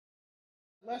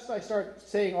Lest I start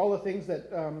saying all the things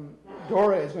that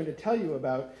Dora is going to tell you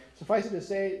about, suffice it to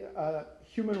say,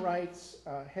 human rights,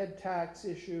 head tax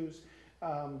issues,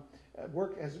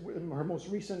 work as her most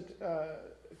recent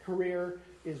career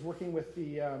is working with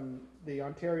the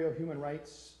Ontario Human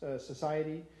Rights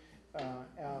Society,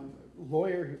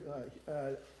 lawyer,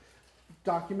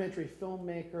 documentary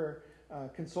filmmaker,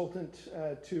 consultant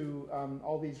to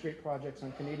all these great projects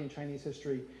on Canadian Chinese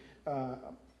history.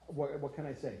 What can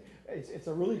I say? It's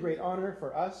a really great honor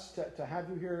for us to have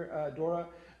you here, Dora.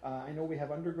 I know we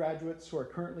have undergraduates who are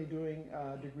currently doing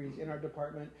degrees in our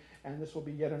department, and this will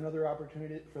be yet another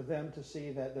opportunity for them to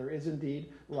see that there is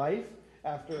indeed life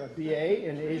after a BA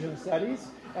in Asian Studies.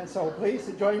 And so please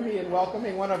join me in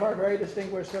welcoming one of our very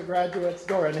distinguished graduates,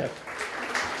 Dora Nipp.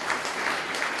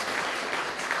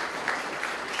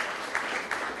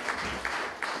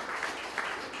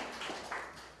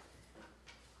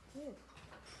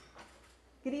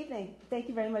 Good evening. Thank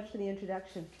you very much for the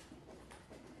introduction.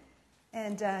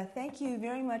 And thank you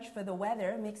very much for the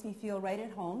weather. It makes me feel right at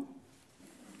home.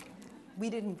 We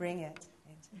didn't bring it.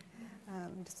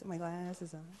 Just put my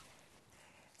glasses on.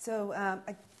 So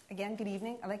again, good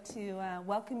evening. I'd like to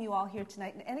welcome you all here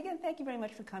tonight. And again, thank you very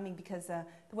much for coming because the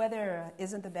weather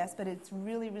isn't the best, but it's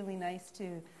really, really nice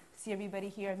to see everybody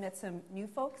here. I've met some new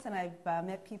folks, and I've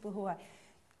met people who I've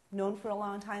known for a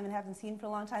long time and haven't seen for a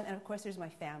long time. And of course, there's my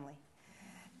family.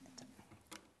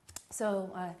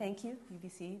 So thank you,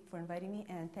 UBC, for inviting me,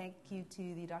 and thank you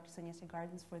to the Dr. Sanyasa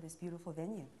Gardens for this beautiful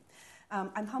venue.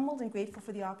 I'm humbled and grateful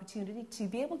for the opportunity to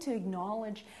be able to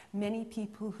acknowledge many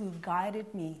people who've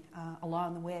guided me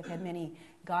along the way. I've had many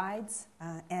guides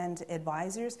and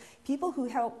advisors, people who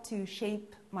helped to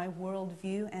shape my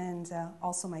worldview and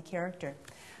also my character.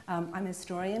 I'm a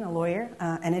historian, a lawyer,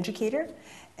 an educator,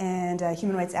 and a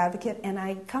human rights advocate, and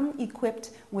I come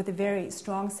equipped with a very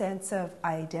strong sense of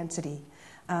identity.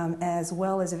 As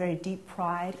well as a very deep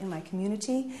pride in my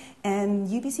community. And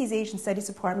UBC's Asian Studies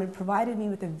Department provided me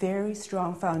with a very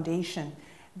strong foundation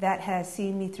that has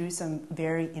seen me through some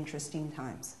very interesting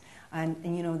times. And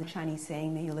you know the Chinese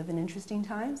saying, may you live in interesting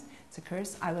times? It's a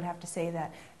curse. I would have to say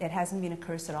that it hasn't been a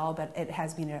curse at all, but it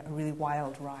has been a really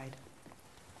wild ride.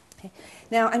 Okay.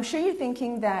 Now, I'm sure you're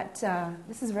thinking that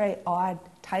this is a very odd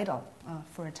title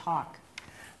for a talk.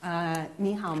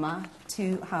 Ni hao ma,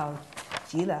 tu hao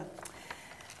ji le.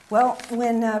 Well,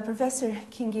 when Professor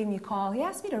King gave me a call, he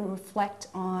asked me to reflect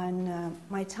on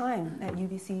my time at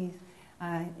UBC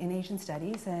in Asian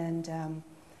Studies, and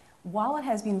while it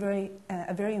has been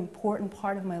a very important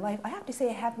part of my life, I have to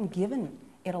say I haven't given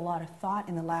it a lot of thought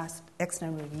in the last X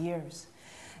number of years.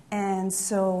 And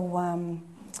so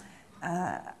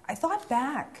I thought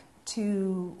back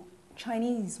to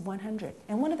Chinese 100,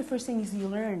 and one of the first things you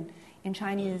learn in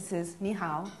Chinese is ni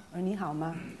hao, or ni hao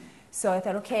ma. So I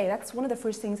thought, okay, that's one of the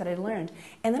first things that I learned.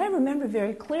 And then I remember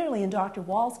very clearly in Dr.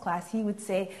 Wall's class, he would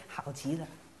say, hao ji le.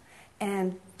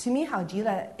 And to me, hao ji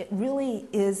le, it really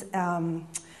is an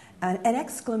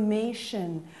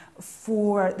exclamation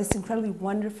for this incredibly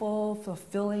wonderful,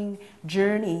 fulfilling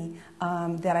journey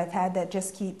that I've had that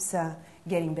just keeps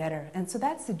getting better. And so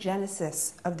that's the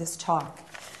genesis of this talk.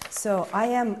 So I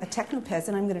am a techno-pez,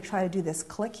 and I'm going to try to do this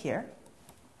click here.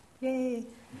 Yay.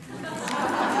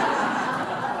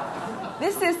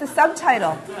 This is the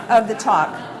subtitle of the talk,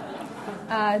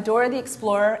 Dora the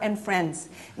Explorer and Friends.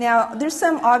 Now, there's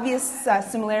some obvious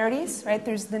similarities, right?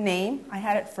 There's the name. I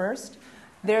had it first.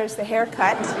 There's the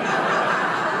haircut.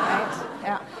 Right?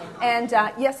 Yeah. And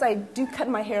yes, I do cut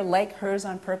my hair like hers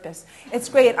on purpose. It's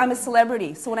great. I'm a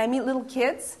celebrity. So when I meet little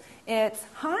kids, it's,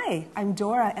 hi, I'm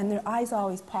Dora, and their eyes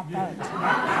always pop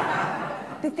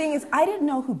out. The thing is, I didn't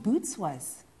know who Boots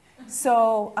was.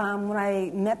 So when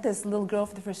I met this little girl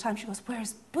for the first time, she goes,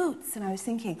 where's Boots? And I was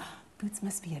thinking, Boots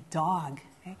must be a dog.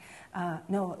 Okay?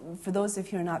 No, for those of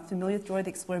you who are not familiar with Dora the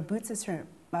Explorer, Boots is her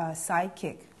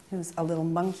sidekick, who's a little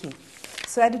monkey.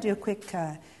 So I had to do a quick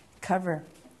cover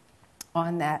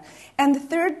on that. And the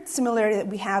third similarity that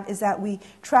we have is that we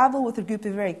travel with a group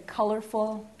of very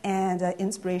colorful and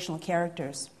inspirational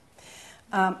characters.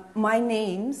 My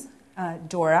name's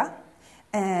Dora.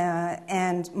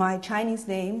 And my Chinese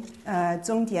name,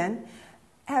 Zhongdian,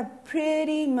 have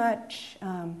pretty much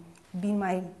been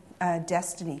my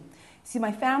destiny. See,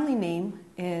 my family name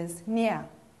is Nia,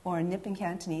 or Nipp in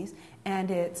Cantonese, and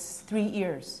it's 3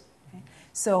 ears. Okay?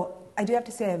 So I do have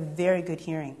to say I have very good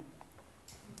hearing.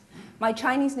 My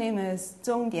Chinese name is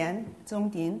Zhongdian,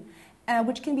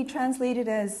 which can be translated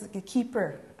as the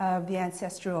keeper of the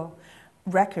ancestral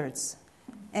records.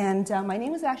 And my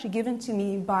name was actually given to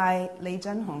me by Lei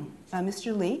Zhenhong.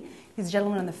 Mr. Li, he's a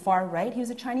gentleman on the far right. He was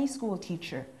a Chinese school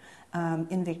teacher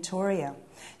in Victoria.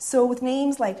 So with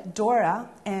names like Dora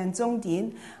and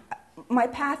Zongdin, my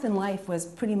path in life was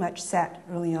pretty much set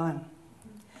early on.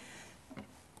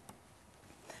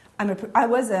 I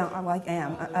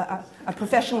am a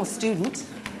professional student.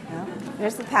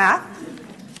 There's the path.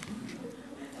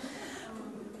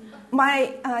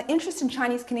 My interest in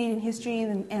Chinese Canadian history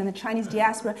and the Chinese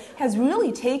diaspora has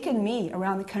really taken me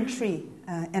around the country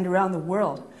and around the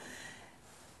world.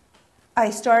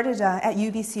 I started at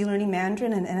UBC learning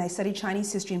Mandarin, and I studied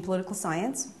Chinese history and political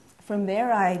science. From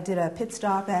there, I did a pit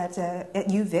stop at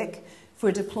UVic for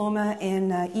a diploma in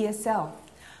ESL.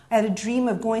 I had a dream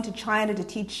of going to China to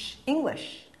teach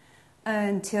English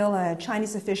until a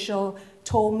Chinese official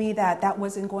told me that that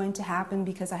wasn't going to happen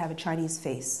because I have a Chinese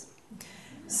face.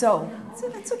 So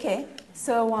that's okay.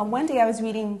 So one day I was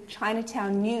reading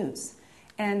Chinatown News,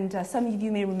 and some of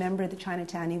you may remember the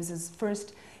Chinatown News was the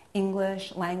first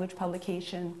English language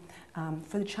publication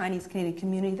for the Chinese Canadian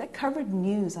community that covered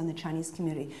news on the Chinese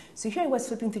community. So here I was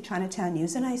flipping through Chinatown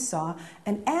News, and I saw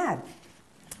an ad,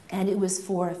 and it was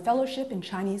for a fellowship in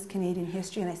Chinese Canadian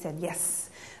history, and I said, yes,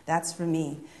 that's for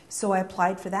me. So I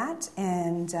applied for that,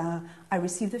 and I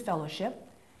received the fellowship.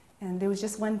 And there was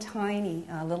just one tiny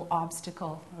little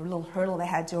obstacle, or little hurdle I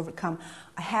had to overcome.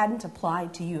 I hadn't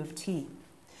applied to U of T.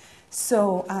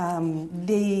 So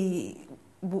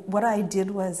what I did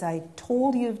was I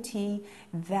told U of T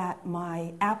that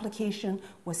my application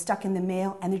was stuck in the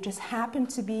mail, and there just happened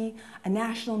to be a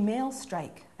national mail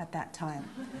strike at that time.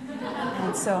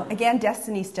 And so, again,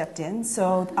 destiny stepped in.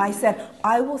 So I said,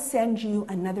 I will send you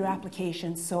another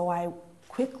application. So I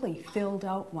quickly filled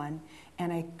out one,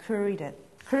 and I couriered it.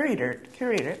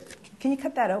 Can you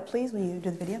cut that out, please, when you do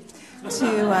the video?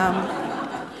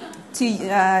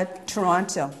 To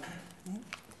Toronto.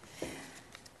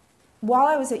 While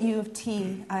I was at U of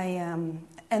T, and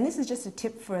this is just a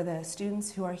tip for the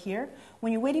students who are here,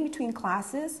 when you're waiting between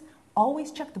classes,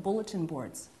 always check the bulletin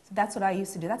boards. So that's what I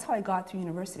used to do. That's how I got through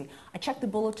university. I checked the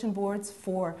bulletin boards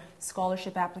for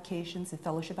scholarship applications and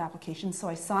fellowship applications, so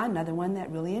I saw another one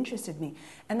that really interested me.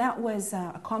 And that was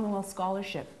a Commonwealth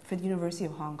Scholarship for the University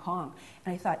of Hong Kong.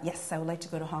 And I thought, yes, I would like to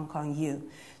go to Hong Kong U.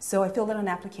 So I filled out an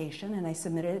application, and I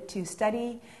submitted it to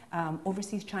study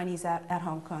overseas Chinese at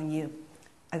Hong Kong U.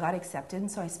 I got accepted,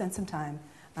 and so I spent some time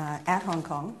at Hong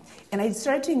Kong. And I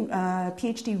started doing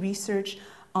PhD research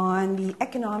on the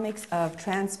economics of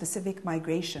trans-Pacific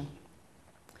migration.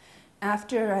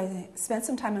 After I spent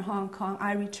some time in Hong Kong,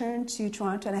 I returned to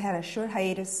Toronto, and I had a short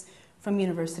hiatus from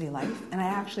university life, and I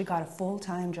actually got a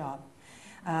full-time job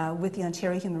with the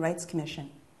Ontario Human Rights Commission.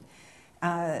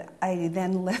 I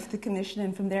then left the commission,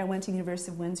 and from there I went to the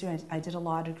University of Windsor, and I did a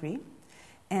law degree.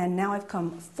 And now I've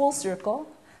come full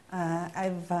circle.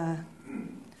 I'm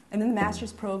in the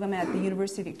master's program at the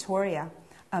University of Victoria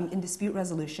in dispute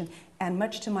resolution, and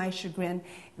much to my chagrin,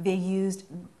 they use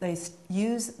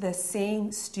the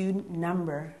same student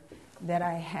number that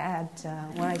I had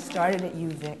when I started at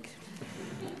UVic.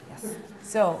 Yes.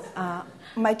 So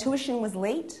my tuition was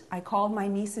late. I called my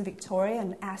niece in Victoria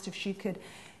and asked if she could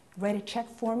write a check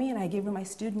for me, and I gave her my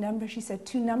student number. She said,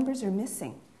 2 numbers are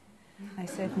missing. I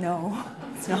said, no,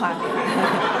 it's not.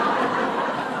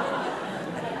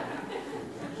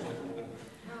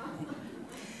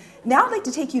 Now I'd like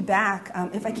to take you back,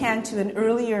 if I can, to an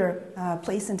earlier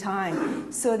place and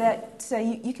time so that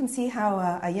you can see how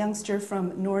a youngster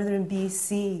from northern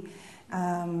BC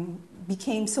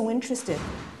became so interested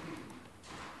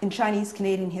in Chinese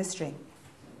Canadian history.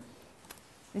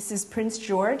 This is Prince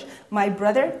George. My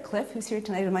brother, Cliff, who's here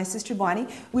tonight, and my sister, Bonnie,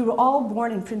 we were all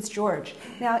born in Prince George.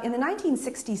 Now, in the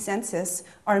 1960 census,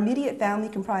 our immediate family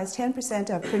comprised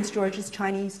 10% of Prince George's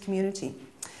Chinese community.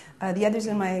 The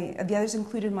others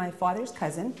included my father's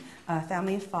cousin, a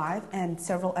family of 5, and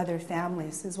several other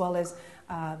families, as well as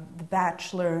the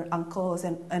bachelor uncles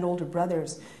and older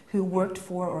brothers who worked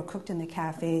for or cooked in the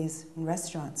cafes and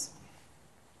restaurants.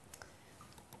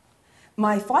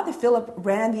 My father, Philip,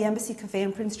 ran the Embassy Cafe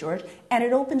in Prince George, and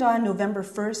it opened on November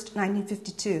 1st,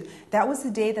 1952. That was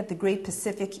the day that the Great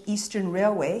Pacific Eastern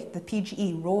Railway, the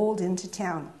PGE, rolled into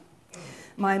town.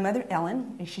 My mother,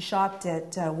 Ellen, she shopped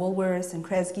at Woolworths and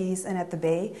Kresge's and at the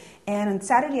Bay. And on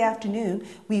Saturday afternoon,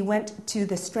 we went to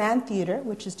the Strand Theatre,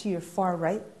 which is to your far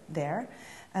right there,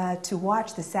 to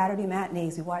watch the Saturday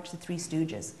matinees. We watched the Three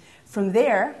Stooges. From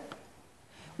there,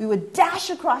 we would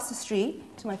dash across the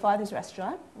street to my father's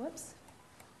restaurant. Whoops.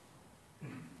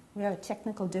 We have a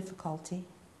technical difficulty.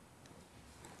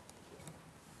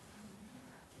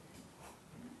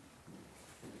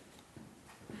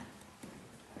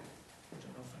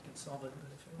 Solve it, but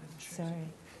if it wouldn't choose. Sorry,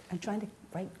 I'm trying to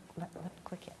left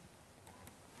click it.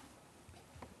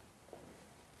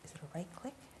 Is it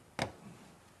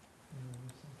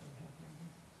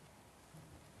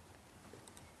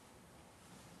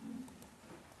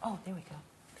Oh, there we go.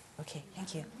 Okay,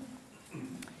 thank you.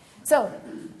 So,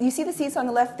 you see the seats on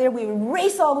the left there? We would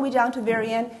race all the way down to the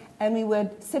very end, and we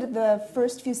would sit at the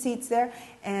first few seats there,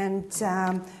 and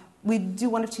we'd do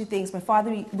one of two things. My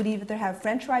father would either have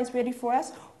French fries ready for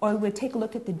us, or we would take a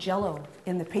look at the Jell-O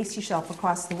in the pastry shelf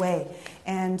across the way.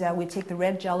 And we'd take the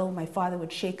red Jell-O. My father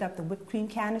would shake up the whipped cream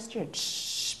canister and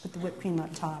put the whipped cream on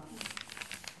top.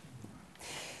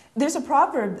 There's a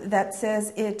proverb that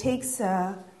says it takes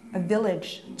a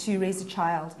village to raise a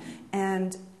child.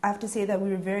 And I have to say that we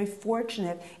were very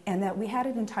fortunate and that we had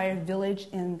an entire village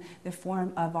in the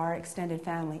form of our extended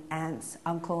family, aunts,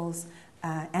 uncles,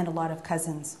 and a lot of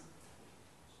cousins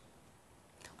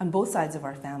on both sides of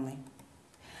our family.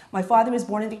 My father was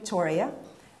born in Victoria.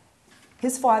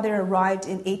 His father arrived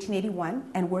in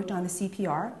 1881 and worked on the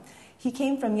CPR. He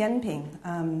came from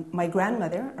Yenping. My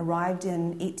grandmother arrived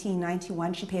in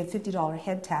 1891. She paid a $50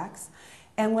 head tax.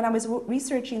 And when I was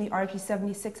researching the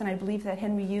RG-76, and I believe that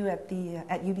Henry Yu at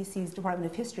UBC's Department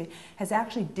of History has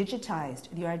actually digitized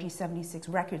the RG-76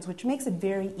 records, which makes it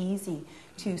very easy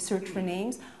to search for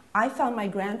names. I found my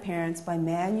grandparents by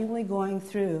manually going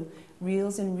through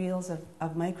reels and reels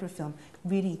of microfilm,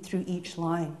 reading through each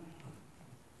line.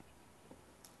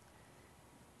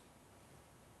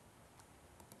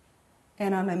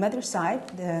 And on my mother's side,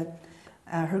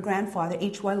 her grandfather,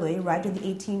 H.Y. Lui, arrived in the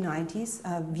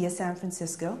 1890s via San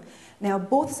Francisco. Now,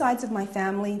 both sides of my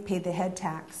family paid the head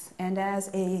tax, and as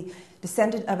a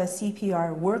descendant of a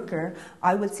CPR worker,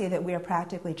 I would say that we are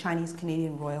practically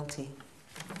Chinese-Canadian royalty.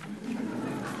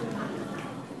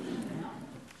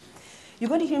 You're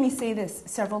going to hear me say this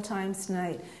several times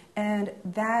tonight, and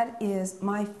that is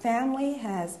my family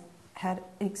has had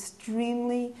an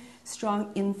extremely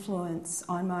strong influence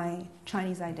on my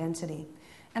Chinese identity.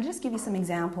 I'll just give you some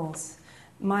examples.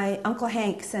 My Uncle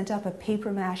Hank sent up a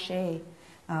papier-mâché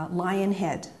lion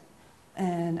head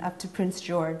and up to Prince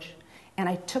George, and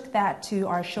I took that to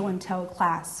our show and tell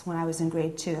class when I was in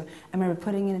grade 2. I remember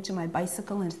putting it into my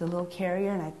bicycle, into the little carrier,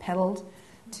 and I pedaled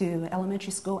to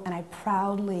elementary school, and I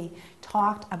proudly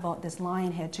talked about this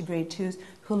lion head to grade 2s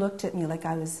who looked at me like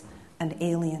I was an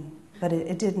alien. But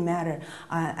it didn't matter.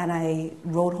 And I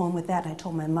rode home with that, and I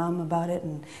told my mom about it,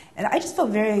 and I just felt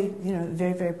very,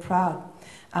 very, very proud.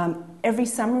 Every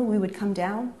summer, we would come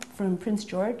down from Prince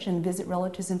George and visit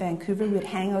relatives in Vancouver. We would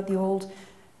hang out at the old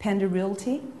Pender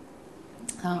Realty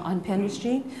on Pender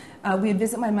Street. We would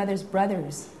visit my mother's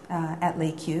brothers at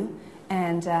Lakeview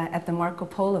and at the Marco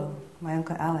Polo, my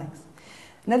Uncle Alex.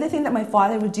 Another thing that my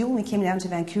father would do when we came down to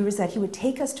Vancouver is that he would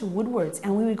take us to Woodward's,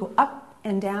 and we would go up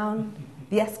and down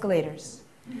the escalators.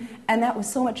 And that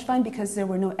was so much fun because there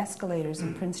were no escalators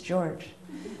in Prince George.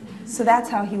 So that's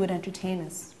how he would entertain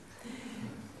us.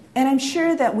 And I'm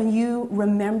sure that when you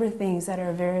remember things that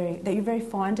you're very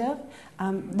fond of,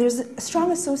 there's a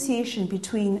strong association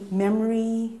between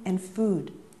memory and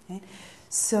food. Okay?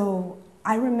 So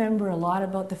I remember a lot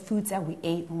about the foods that we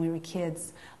ate when we were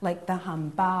kids, like the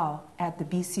hambao at the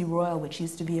BC Royal, which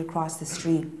used to be across the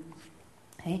street,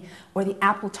 okay? Or the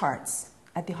apple tarts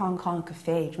at the Hong Kong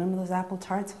Cafe. Do you remember those apple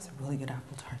tarts? Those are really good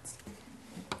apple tarts.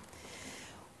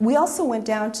 We also went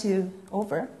down to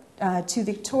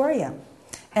Victoria,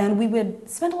 and we would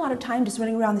spend a lot of time just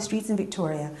running around the streets in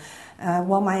Victoria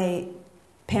while my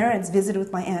parents visited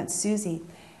with my Aunt Susie.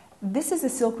 This is a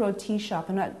Silk Road tea shop.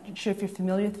 I'm not sure if you're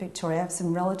familiar with Victoria. I have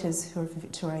some relatives who are from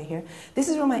Victoria here. This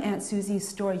is where my Aunt Susie's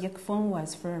store, Yik Fung,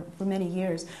 was for many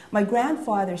years. My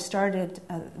grandfather started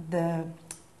the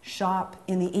shop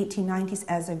in the 1890s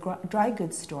as a dry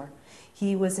goods store.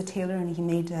 He was a tailor and he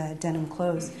made denim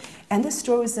clothes. And this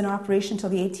store was in operation until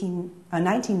the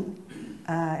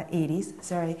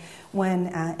 1980s, when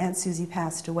Aunt Susie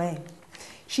passed away.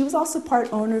 She was also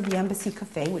part owner of the Embassy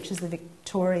Cafe, which is the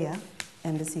Victoria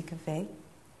Embassy Cafe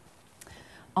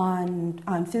on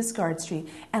Fisgard Street.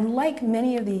 And like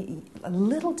many of the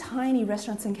little tiny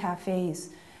restaurants and cafes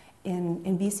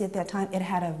in BC at that time, it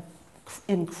had an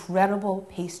incredible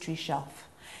pastry shelf.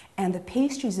 And the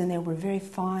pastries in there were very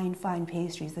fine, fine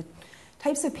pastries. The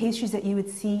types of pastries that you would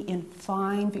see in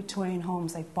fine Victorian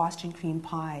homes, like Boston cream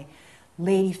pie,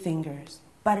 lady fingers,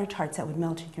 butter tarts that would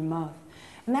melt in your mouth.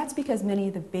 And that's because many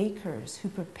of the bakers who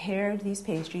prepared these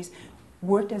pastries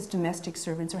worked as domestic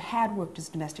servants or had worked as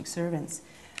domestic servants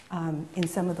in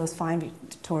some of those fine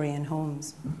Victorian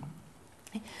homes.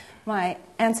 My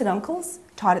aunts and uncles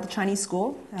taught at the Chinese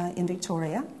school in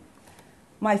Victoria.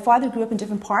 My father grew up in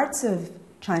different parts of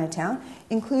Chinatown,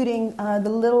 including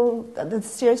the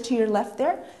stairs to your left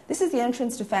there. This is the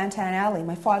entrance to Fantan Alley.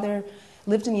 My father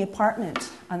lived in the apartment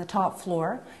on the top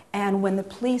floor, and when the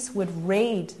police would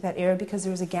raid that area because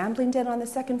there was a gambling den on the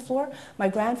second floor, my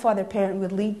grandfather parent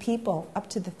would lead people up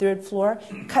to the third floor,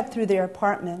 cut through their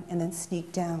apartment, and then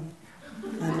sneak down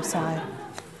the other side.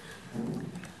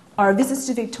 Our visits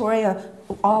to Victoria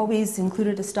always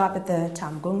included a stop at the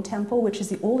Tam Gong Temple, which is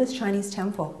the oldest Chinese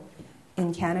temple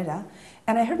in Canada.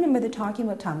 And I heard my mother talking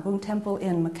about Tam Gong Temple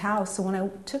in Macau, so when I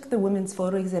took the women's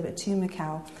photo exhibit to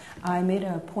Macau, I made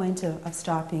a point of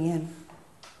stopping in.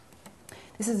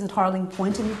 This is at Harling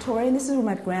Point in Victoria, and this is where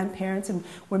my grandparents and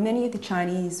where many of the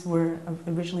Chinese were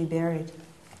originally buried.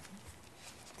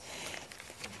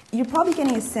 You're probably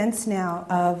getting a sense now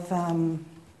of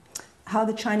how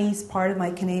the Chinese part of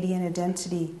my Canadian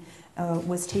identity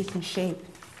was taking shape.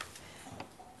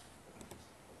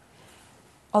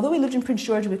 Although we lived in Prince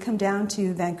George, we'd come down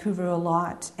to Vancouver a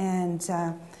lot, and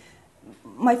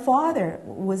my father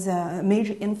was a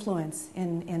major influence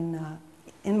in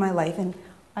my life, and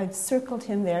I've circled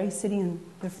him there. He's sitting in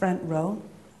the front row.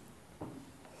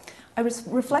 I was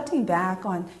reflecting back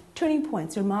on turning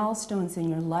points or milestones in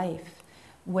your life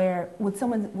where when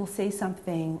someone will say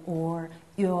something or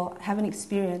you'll have an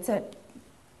experience that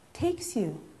takes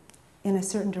you in a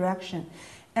certain direction.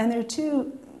 And there are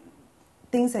two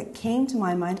things that came to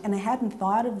my mind, and I hadn't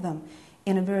thought of them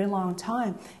in a very long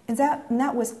time. And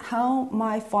that was how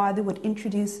my father would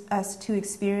introduce us to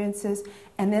experiences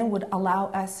and then would allow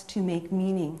us to make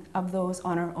meaning of those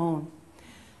on our own.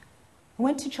 I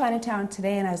went to Chinatown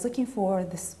today, and I was looking for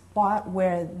the spot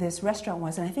where this restaurant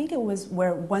was, and I think it was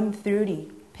where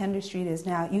 130 Pender Street is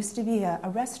now. It used to be a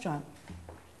restaurant.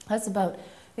 I was about,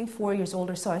 I think, 4 years old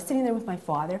or so. I was sitting there with my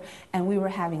father, and we were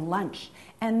having lunch.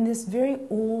 And this very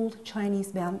old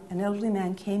Chinese man, an elderly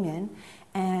man, came in,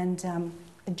 and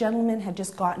a gentleman had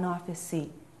just gotten off his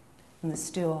seat on the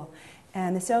stool.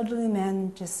 And this elderly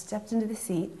man just stepped into the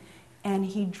seat, and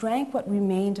he drank what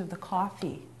remained of the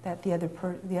coffee that the other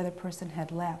person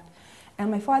had left. And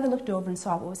my father looked over and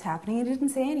saw what was happening. He didn't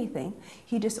say anything.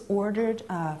 He just ordered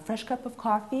a fresh cup of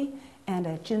coffee and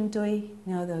a chin doi, you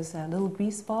know, those little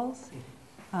grease balls,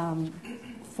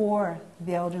 for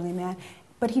the elderly man.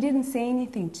 But he didn't say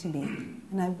anything to me,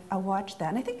 and I watched that.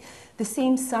 And I think the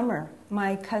same summer,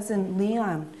 my cousin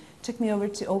Leon took me over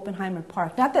to Oppenheimer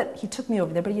Park. Not that he took me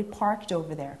over there, but he had parked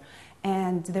over there.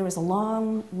 And there was a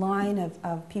long line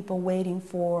of people waiting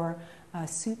for a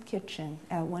soup kitchen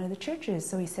at one of the churches.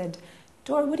 So he said,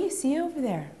 "Dora, what do you see over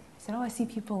there?" I said, "Oh, I see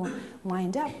people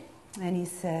lined up." And he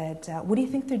said, "What do you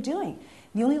think they're doing?"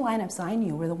 The only lineups I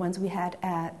knew were the ones we had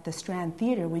at the Strand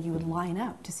Theatre where you would line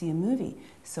up to see a movie.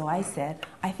 So I said,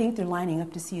 "I think they're lining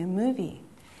up to see a movie."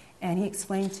 And he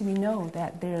explained to me, no,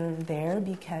 that they're there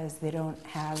because they don't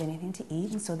have anything to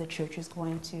eat, and so the church is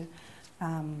going to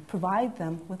provide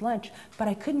them with lunch. But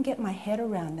I couldn't get my head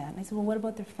around that. And I said, "Well, what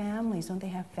about their families? Don't they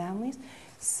have families?"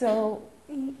 So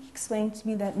he explained to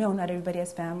me that, no, not everybody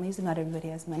has families and not everybody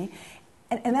has money.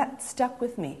 And that stuck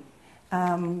with me.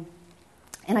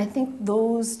 And I think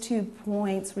those 2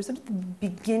 points were sort of the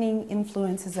beginning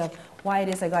influences of why it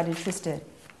is I got interested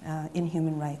in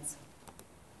human rights.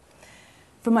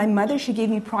 For my mother, she gave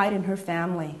me pride in her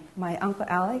family. My Uncle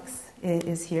Alex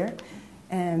is here,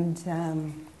 and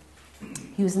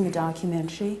he was in the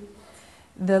documentary.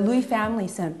 The Louis family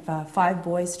sent 5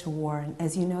 boys to war.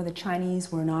 As you know, the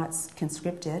Chinese were not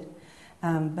conscripted,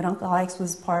 but Uncle Alex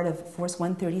was part of Force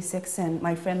 136, and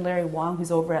my friend Larry Wong,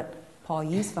 who's over at Paul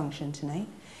Yee's function tonight,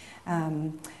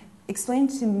 explained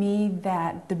to me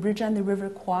that the bridge on the River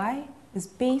Kwai is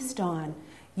based on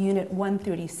Unit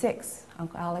 136,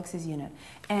 Uncle Alex's unit.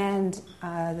 And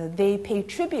they pay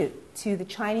tribute to the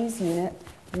Chinese unit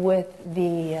with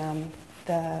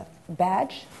the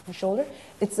badge on the shoulder.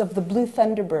 It's of the Blue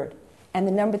Thunderbird. And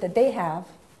the number that they have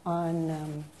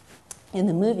on in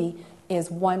the movie is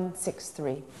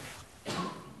 163.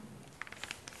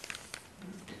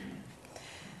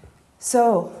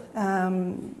 So,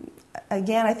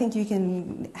 again, I think you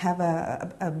can have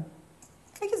a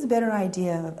better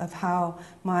idea of how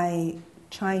my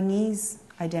Chinese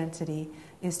identity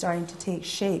is starting to take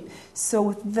shape. So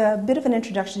with the bit of an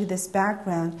introduction to this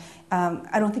background,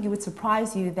 I don't think it would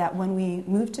surprise you that when we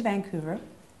moved to Vancouver,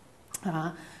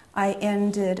 I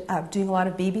ended up doing a lot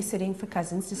of babysitting for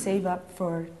cousins to save up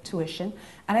for tuition.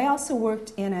 And I also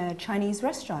worked in a Chinese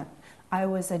restaurant. I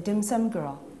was a dim sum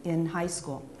girl in high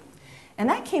school. And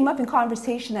that came up in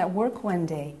conversation at work one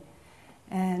day.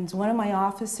 And one of my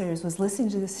officers was listening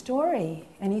to the story,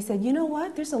 and he said, "You know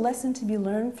what? There's a lesson to be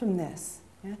learned from this."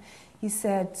 Yeah? He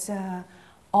said,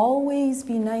 "Always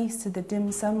be nice to the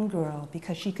dim sum girl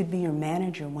because she could be your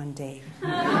manager one day."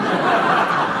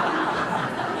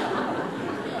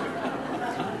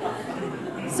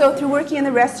 So through working in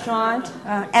the restaurant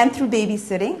and through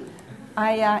babysitting,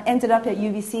 I ended up at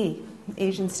UBC,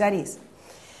 Asian Studies.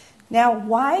 Now,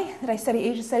 why did I study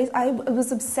Asian Studies? I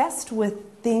was obsessed with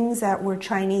things that were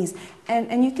Chinese.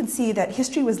 And you can see that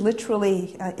history was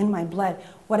literally in my blood.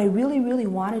 What I really, really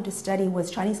wanted to study was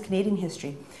Chinese-Canadian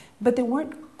history. But there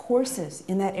weren't courses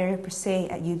in that area per se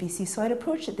at UBC, so I'd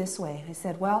approach it this way. I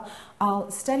said, well,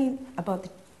 I'll study about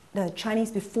the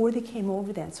Chinese before they came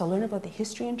over then. So I'll learn about the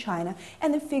history in China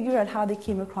and then figure out how they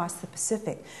came across the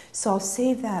Pacific. So I'll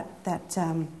save that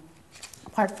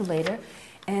part for later.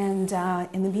 And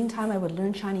in the meantime, I would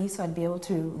learn Chinese so I'd be able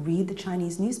to read the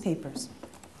Chinese newspapers.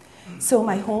 So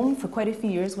my home for quite a few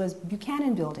years was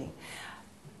Buchanan Building.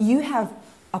 You have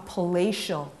a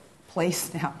palatial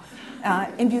place now.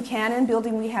 In Buchanan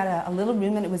Building, we had a little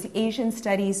room, and it was the Asian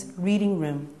Studies reading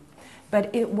room.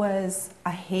 But it was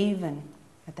a haven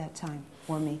at that time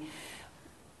for me.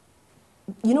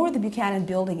 You know where the Buchanan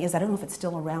Building is? I don't know if it's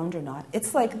still around or not.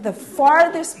 It's like the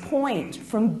farthest point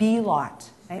from B-Lot.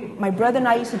 Right? My brother and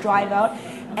I used to drive out,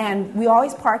 and we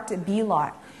always parked at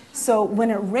B-Lot. So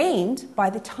when it rained, by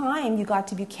the time you got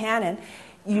to Buchanan,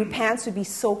 your pants would be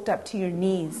soaked up to your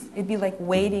knees. It'd be like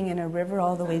wading in a river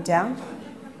all the way down.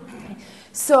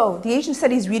 So the Asian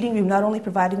Studies reading room not only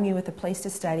provided me with a place to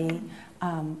study,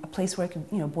 a place where I could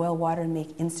boil water and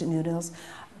make instant noodles,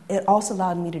 it also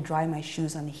allowed me to dry my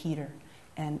shoes on the heater.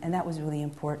 And that was really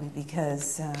important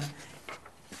because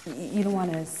you don't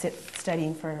want to sit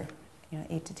studying for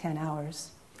 8 to 10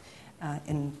 hours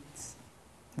in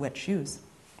wet shoes.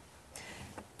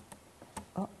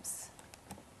 Oops.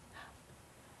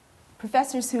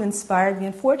 Professors who inspired me.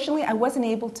 Unfortunately, I wasn't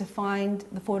able to find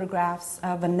the photographs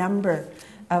of a number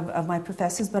of my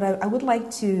professors, but I would like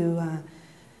to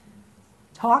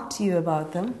talk to you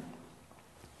about them.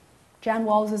 Jan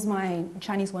Walls is my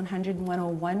Chinese 100 and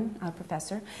 101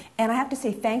 professor. And I have to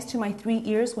say, thanks to my 3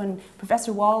 years when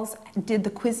Professor Walls did the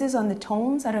quizzes on the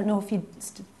tones, I don't know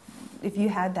if you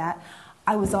had that,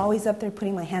 I was always up there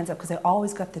putting my hands up because I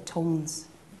always got the tones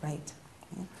right.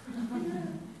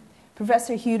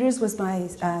 Professor Huders was my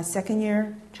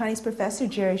second-year Chinese professor.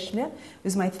 Jerry Schmidt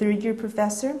was my third-year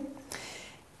professor.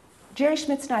 Jerry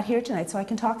Schmidt's not here tonight, so I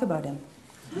can talk about him.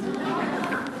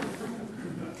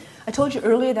 I told you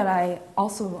earlier that I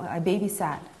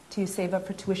babysat to save up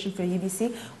for tuition for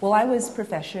UBC. Well, I was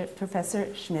Professor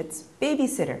Schmidt's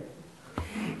babysitter.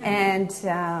 And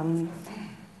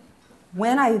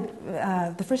when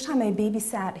the first time I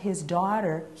babysat his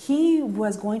daughter, he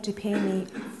was going to pay me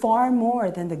far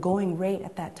more than the going rate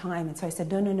at that time. And so I said,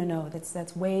 no,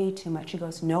 that's way too much. He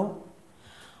goes, no,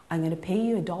 I'm going to pay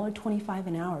you $1.25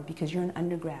 an hour because you're an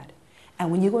undergrad. And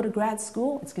when you go to grad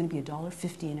school, it's going to be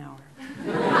 $1.50 an hour.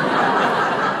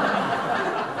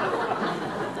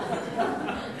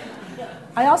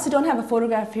 I also don't have a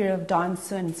photograph here of Don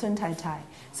Sun Tai Tai.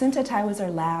 Sun Tai Tai was our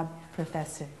lab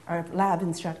professor, our lab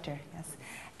instructor, yes.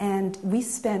 And we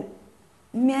spent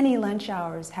many lunch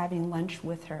hours having lunch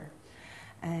with her.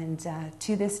 And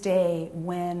to this day,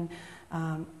 when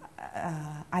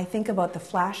I think about the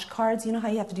flashcards, you know how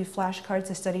you have to do flashcards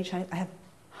to study Chinese? I have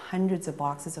hundreds of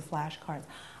boxes of flashcards.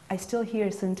 I still hear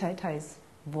Sun Tai Tai's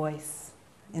voice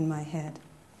in my head.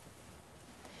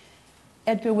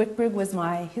 Edgar Wickberg was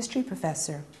my history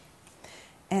professor.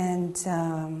 And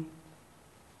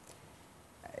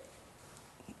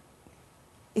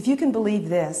if you can believe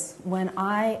this, when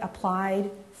I applied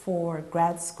for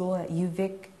grad school at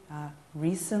UVic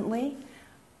recently,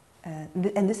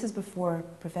 and this is before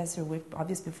Professor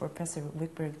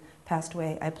Wickberg passed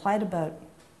away, I applied about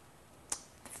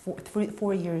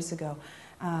 4 years ago.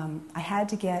 I had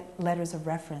to get letters of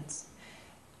reference.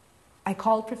 I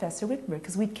called Professor Wickberg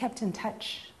because we'd kept in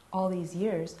touch all these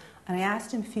years, and I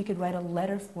asked him if he could write a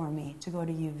letter for me to go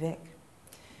to UVic.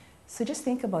 So just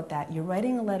think about that. You're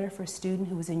writing a letter for a student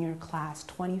who was in your class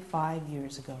 25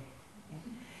 years ago.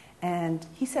 And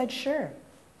he said, sure.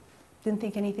 Didn't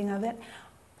think anything of it.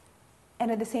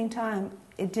 And at the same time,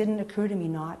 it didn't occur to me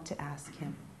not to ask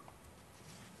him.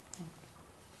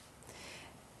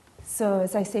 So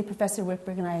as I say, Professor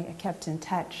Wickberg and I kept in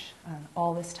touch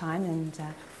all this time, and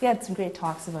we had some great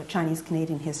talks about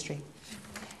Chinese-Canadian history.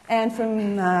 And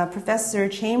from Professor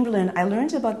Chamberlain, I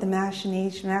learned about the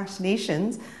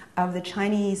machinations of the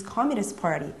Chinese Communist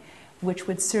Party, which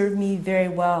would serve me very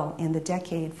well in the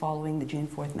decade following the June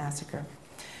 4th massacre.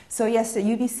 So yes, at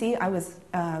UBC, I was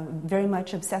very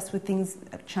much obsessed with things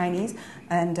Chinese,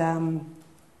 and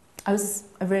I was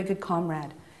a very good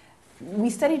comrade.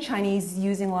 We studied Chinese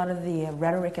using a lot of the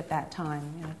rhetoric at that time,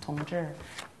 Tongzhi,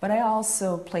 but I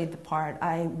also played the part.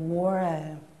 I wore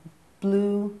a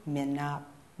blue minnap,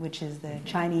 which is the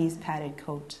Chinese padded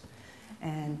coat,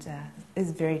 and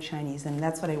is very Chinese, and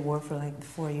that's what I wore for like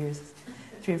 4 years,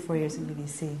 3 or 4 years in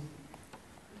UBC.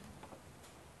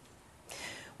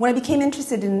 When I became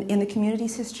interested in the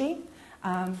community's history,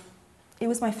 it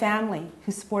was my family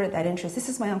who supported that interest. This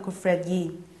is my Uncle Fred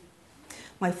Yi.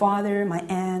 My father, my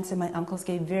aunts, and my uncles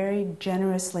gave very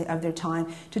generously of their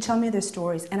time to tell me their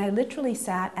stories, and I literally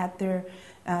sat at their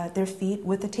feet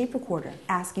with a tape recorder,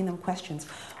 asking them questions.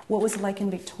 What was it like in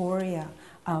Victoria?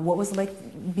 What was it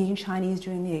like being Chinese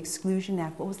during the Exclusion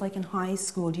Act? What was it like in high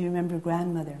school? Do you remember your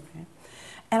grandmother? Right?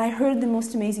 And I heard the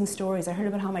most amazing stories. I heard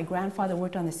about how my grandfather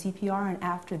worked on the CPR, and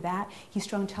after that, he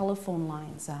strung telephone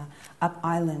lines up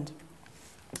island.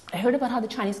 I heard about how the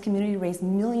Chinese community raised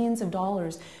millions of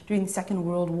dollars during the Second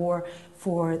World War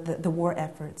for the war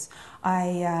efforts.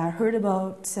 I heard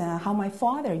about how my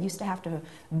father used to have to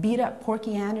beat up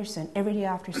Porky Anderson every day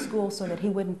after school so that he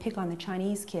wouldn't pick on the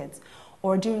Chinese kids.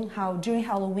 Or during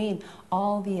Halloween,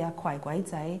 all the Kwai Guai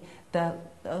Zai, the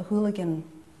hooligan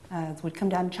would come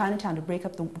down to Chinatown to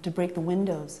break the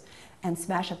windows and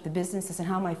smash up the businesses, and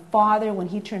how my father, when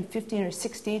he turned 15 or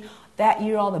 16, that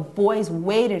year all the boys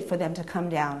waited for them to come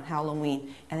down on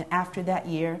Halloween. And then after that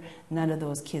year, none of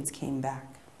those kids came back.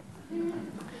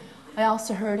 I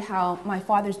also heard how my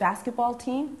father's basketball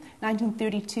team,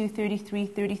 1932, 33,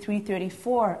 33,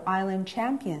 34, Island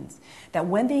champions, that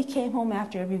when they came home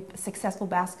after every successful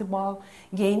basketball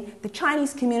game, the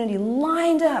Chinese community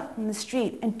lined up in the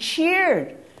street and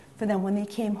cheered for them when they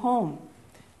came home.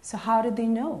 So how did they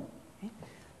know?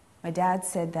 My dad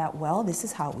said that, well, this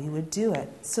is how we would do it.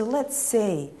 So let's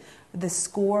say the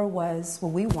score was,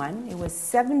 well, we won. It was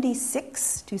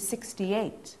 76 to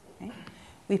 68. Okay?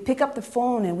 We pick up the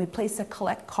phone and we place a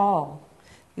collect call.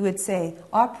 We would say,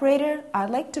 operator, I'd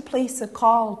like to place a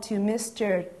call to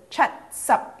Mr. Chat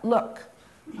Sup Look.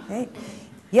 Okay?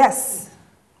 Yes,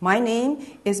 my name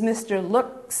is Mr.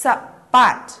 Look Sup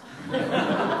Bat.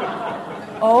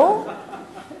 Oh?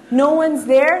 No one's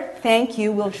there? Thank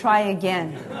you, we'll try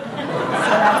again. So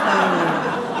that's how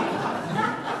we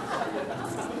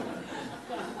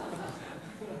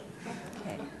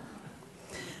okay.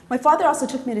 My father also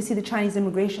took me to see the Chinese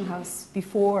immigration house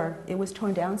before it was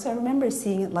torn down, so I remember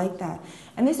seeing it like that.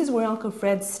 And this is where Uncle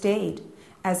Fred stayed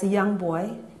as a young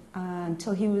boy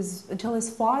until his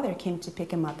father came to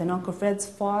pick him up. And Uncle Fred's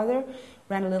father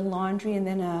ran a little laundry and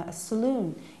then a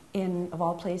saloon in, of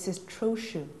all places,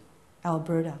 Trochu,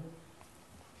 Alberta.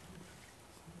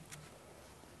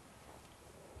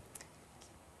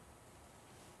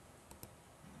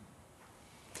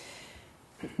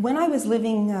 When I was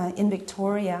living in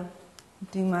Victoria,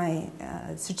 doing my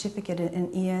certificate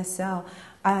in ESL,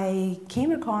 I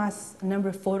came across a number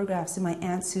of photographs in my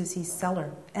Aunt Susie's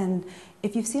cellar. And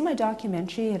if you've seen my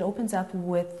documentary, it opens up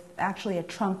with actually a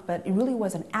trunk, but it really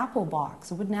was an apple box,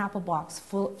 a wooden apple box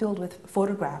filled with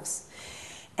photographs.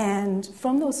 And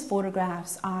from those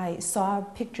photographs, I saw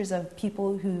pictures of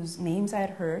people whose names I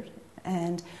had heard,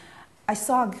 and I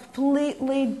saw a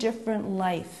completely different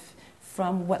life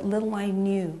from what little I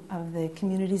knew of the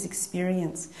community's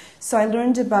experience. So I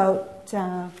learned about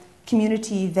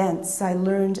community events, I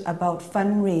learned about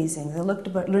fundraising, I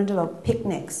learned about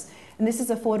picnics. And this is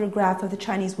a photograph of the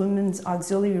Chinese Women's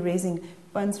Auxiliary raising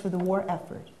funds for the war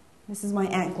effort. This is my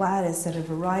Aunt Gladys at a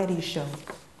variety show.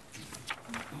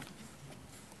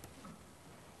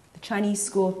 The Chinese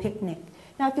school picnic.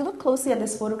 Now, if you look closely at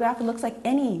this photograph, it looks like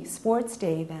any sports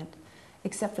day event,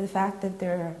 except for the fact that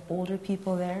there are older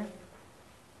people there.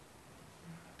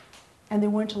 And there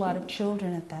weren't a lot of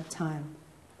children at that time.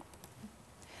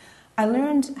 I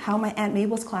learned how my Aunt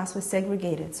Mabel's class was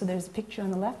segregated. So there's a picture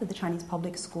on the left of the Chinese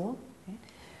public school. Okay?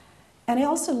 And I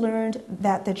also learned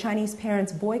that the Chinese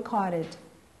parents boycotted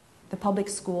the public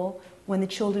school when the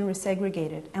children were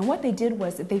segregated. And what they did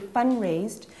was that they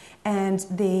fundraised and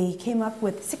they came up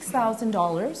with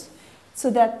 $6,000 so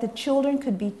that the children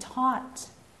could be taught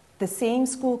the same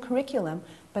school curriculum,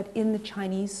 but in the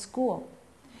Chinese school.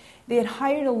 They had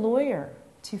hired a lawyer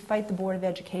to fight the Board of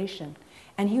Education,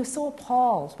 and he was so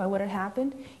appalled by what had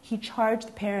happened, he charged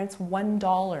the parents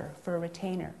 $1 for a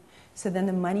retainer. So then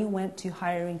the money went to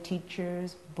hiring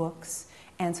teachers, books,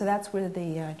 and so that's where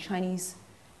the Chinese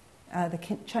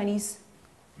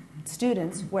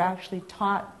students were actually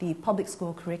taught the public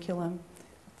school curriculum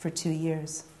for 2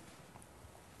 years.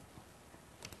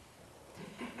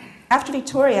 After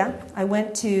Victoria, I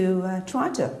went to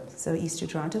Toronto, so East of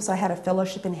Toronto. So I had a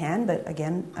fellowship in hand, but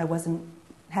again,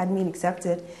 hadn't been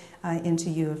accepted into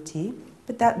U of T.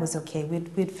 But that was okay.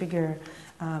 We'd figure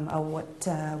out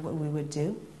what we would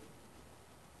do.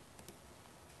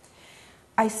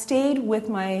 I stayed with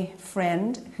my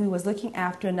friend who was looking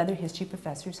after another history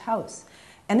professor's house.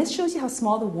 And this shows you how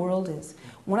small the world is.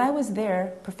 When I was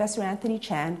there, Professor Anthony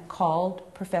Chan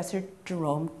called Professor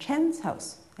Jerome Chen's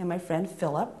house. And my friend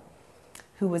Philip,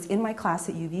 who was in my class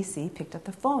at UVC, picked up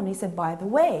the phone. He said, by the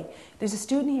way, there's a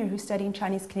student here who's studying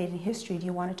Chinese Canadian history. Do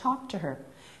you want to talk to her?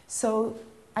 So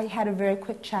I had a very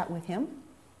quick chat with him.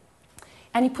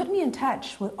 And he put me in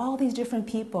touch with all these different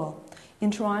people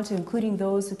in Toronto, including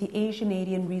those with the Asian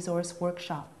Canadian Resource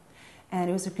Workshop. And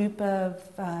it was a group of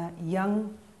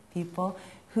young people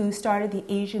who started the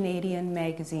Asian Canadian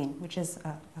magazine, which is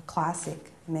a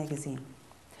classic magazine.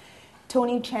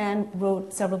 Tony Chan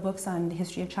wrote several books on the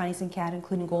history of Chinese in Canada,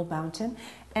 including Gold Mountain.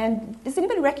 And does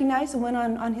anybody recognize the one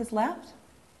on his left?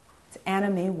 It's Anna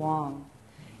May Wong.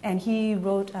 And he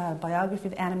wrote a biography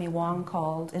of Anna May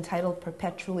Wong entitled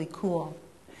Perpetually Cool.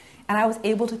 And I was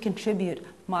able to contribute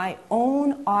my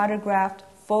own autographed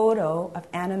photo of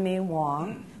Anna May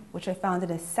Wong, which I found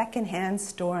at a second-hand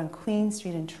store on Queen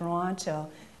Street in Toronto,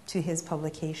 to his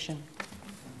publication.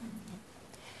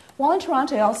 While in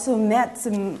Toronto, I also met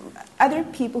some other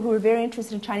people who were very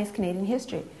interested in Chinese Canadian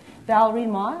history. Valerie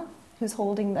Ma, who's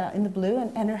holding in the blue,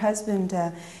 and her husband,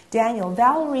 Daniel.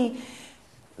 Valerie's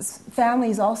family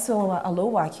is also a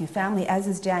Low-Waiku family, as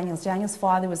is Daniel's. Daniel's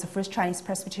father was the first Chinese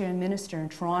Presbyterian minister in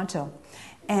Toronto.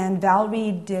 And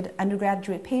Valerie did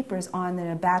undergraduate papers on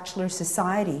the Bachelor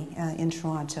Society in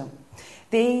Toronto.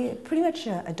 They pretty much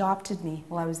adopted me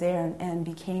while I was there and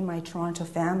became my Toronto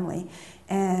family.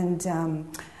 And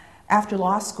after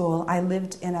law school, I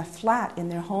lived in a flat in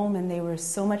their home, and they were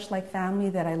so much like family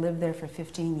that I lived there for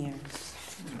 15 years.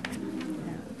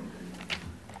 Yeah.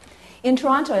 In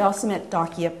Toronto, I also met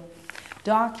Doc Yip.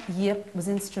 Doc Yip was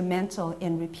instrumental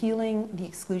in repealing the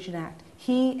Exclusion Act.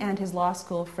 He and his law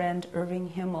school friend, Irving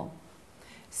Himmel,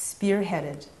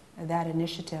 spearheaded that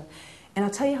initiative. And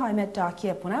I'll tell you how I met Doc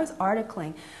Yip. When I was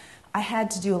articling, I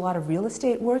had to do a lot of real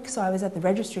estate work, so I was at the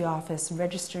registry office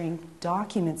registering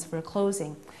documents for a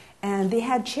closing. And they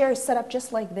had chairs set up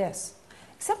just like this.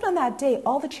 Except on that day,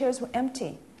 all the chairs were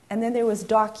empty. And then there was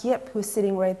Doc Yip, who was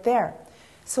sitting right there.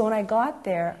 So when I got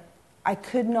there, I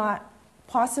could not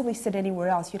possibly sit anywhere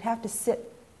else. You'd have to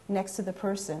sit next to the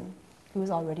person who was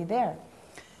already there.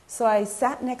 So I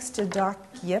sat next to Doc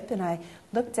Yip, and I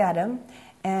looked at him,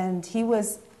 and he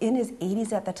was in his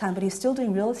 80s at the time, but he was still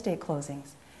doing real estate closings.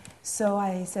 So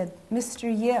I said,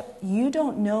 Mr. Yip, you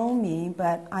don't know me,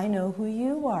 but I know who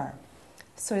you are.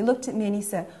 So he looked at me and he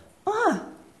said,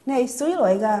 nei sui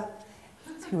loi ga.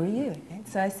 Who are you? Right?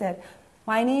 So I said,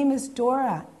 my name is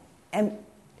Dora. And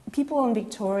people in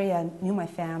Victoria knew my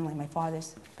family, my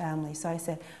father's family. So I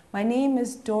said, my name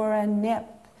is Dora Nipp.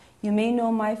 You may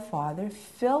know my father,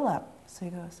 Philip. So he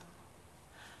goes,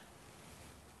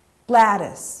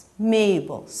 Gladys,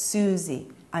 Mabel, Susie,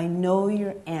 I know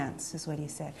your aunts, is what he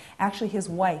said. Actually, his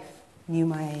wife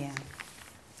knew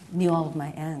all of my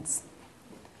aunts.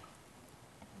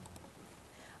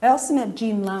 I also met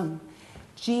Jean Lum.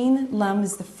 Jean Lum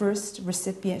is the first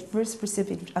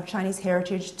recipient of Chinese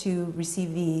heritage to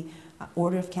receive the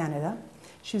Order of Canada.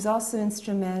 She was also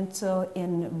instrumental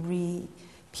in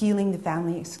repealing the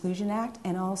Family Exclusion Act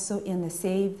and also in the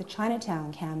Save the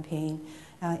Chinatown campaign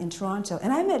in Toronto.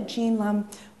 And I met Jean Lum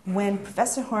when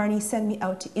Professor Harney sent me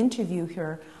out to interview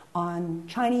her on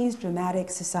Chinese dramatic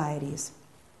societies.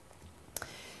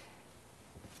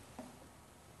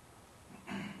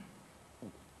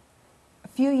 A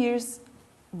few years,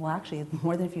 well actually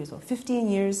more than a few years ago, 15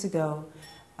 years ago,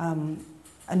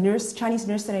 a nurse, Chinese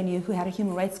nurse that I knew who had a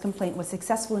human rights complaint was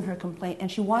successful in her complaint, and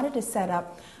she wanted to set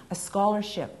up a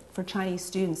scholarship for Chinese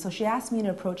students. So she asked me to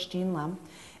approach Jean Lum,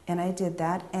 and I did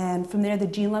that. And from there, the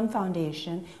Jean Lum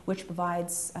Foundation, which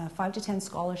provides 5 to 10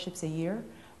 scholarships a year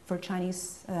for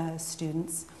Chinese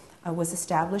students, was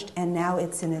established, and now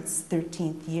it's in its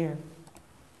 13th year.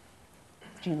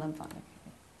 Jean Lum Foundation.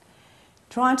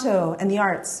 Toronto and the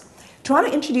arts.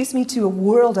 Toronto introduced me to a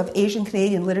world of Asian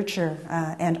Canadian literature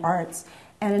and arts,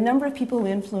 and a number of people who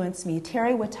influenced me.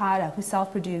 Terry Watada, who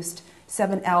self-produced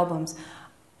 7 albums.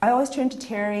 I always turn to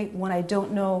Terry when I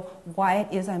don't know why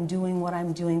it is I'm doing what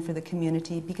I'm doing for the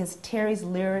community, because Terry's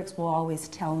lyrics will always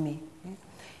tell me.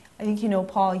 I think you know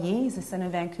Paul Yee, he's the son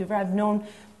of Vancouver. I've known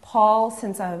Paul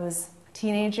since I was a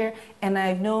teenager, and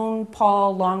I've known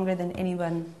Paul longer than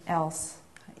anyone else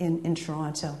in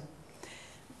Toronto.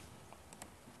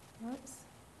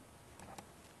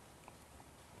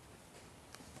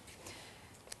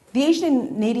 The Asian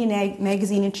Canadian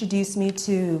magazine introduced me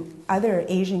to other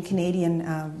Asian Canadian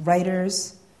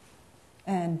writers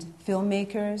and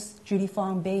filmmakers, Judy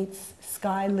Fong Bates,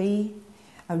 Sky Lee,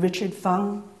 Richard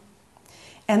Fung.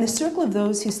 And the circle of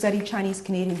those who study Chinese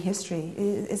Canadian history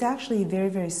is actually very,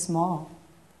 very small.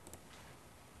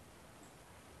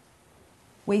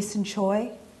 Wei Sun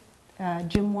Choi,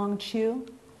 Jim Wong Chu,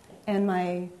 and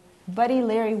my buddy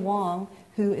Larry Wong,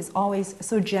 who is always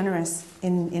so generous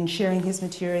in sharing his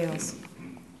materials.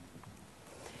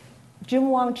 Jim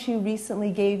Wong Chu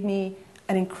recently gave me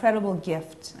an incredible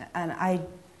gift, and I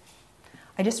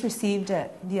just received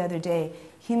it the other day.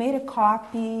 He made a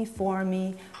copy for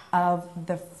me of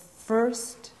the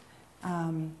first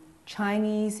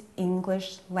Chinese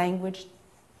English language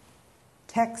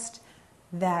text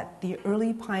that the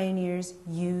early pioneers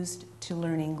used to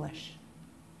learn English.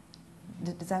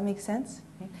 Does that make sense?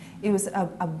 It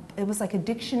was like a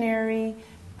dictionary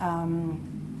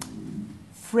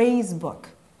phrase book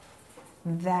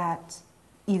that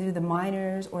either the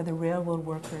miners or the railroad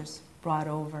workers brought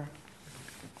over.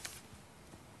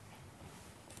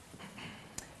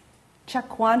 Chuck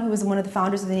Kwan, who was one of the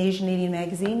founders of the Asian Canadian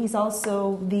magazine, he's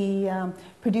also the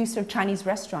producer of Chinese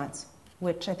restaurants,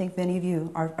 which I think many of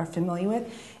you are familiar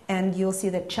with. And you'll see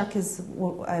that Chuck is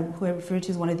who I refer to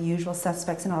as one of the usual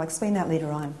suspects, and I'll explain that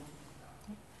later on.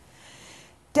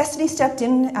 Destiny stepped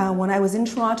in when I was in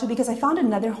Toronto because I found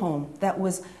another home that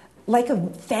was like a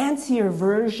fancier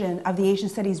version of the Asian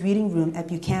Studies Reading Room at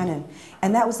Buchanan.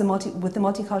 And that was with the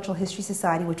Multicultural History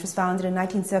Society, which was founded in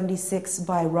 1976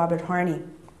 by Robert Harney.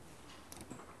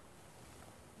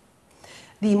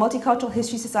 The Multicultural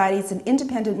History Society is an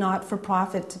independent,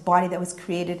 not-for-profit body that was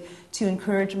created to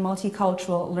encourage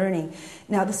multicultural learning.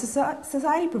 Now, the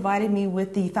society provided me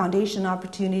with the foundation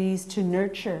opportunities to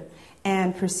nurture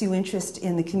and pursue interest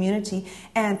in the community.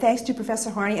 And thanks to Professor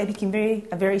Harney, I became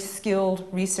a very skilled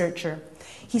researcher.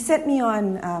 He sent me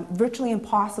on virtually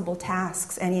impossible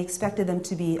tasks, and he expected them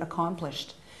to be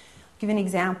accomplished. I'll give you an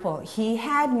example. He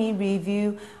had me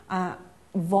review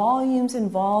volumes and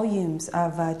volumes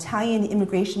of Italian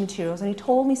immigration materials, and he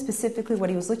told me specifically what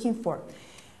he was looking for.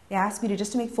 He asked me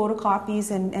to make photocopies,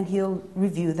 and he'll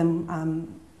review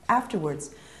them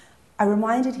afterwards. I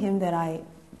reminded him that I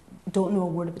don't know a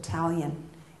word of Italian,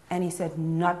 and he said,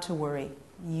 not to worry,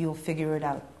 you'll figure it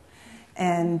out.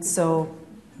 And so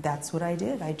that's what I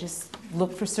did. I just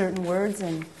looked for certain words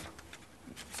and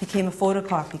became a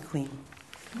photocopy queen.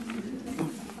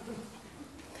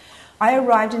 I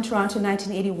arrived in Toronto in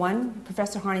 1981.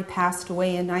 Professor Harney passed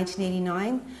away in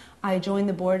 1989. I joined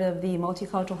the board of the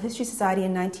Multicultural History Society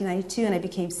in 1992, and I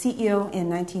became CEO in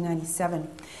 1997.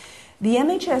 The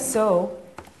MHSO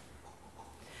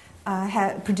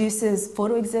produces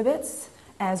photo exhibits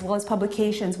as well as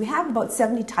publications. We have about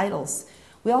 70 titles.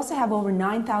 We also have over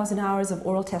 9,000 hours of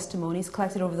oral testimonies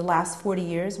collected over the last 40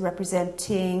 years,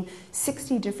 representing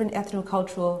 60 different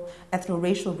ethnocultural,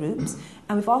 ethno-racial groups.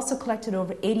 And we've also collected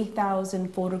over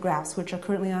 80,000 photographs, which are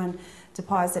currently on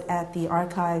deposit at the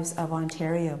Archives of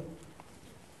Ontario.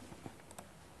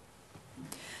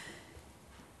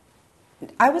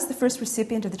 I was the first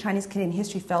recipient of the Chinese Canadian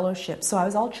History Fellowship, so I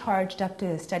was all charged up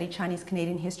to study Chinese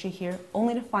Canadian history here,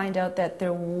 only to find out that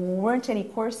there weren't any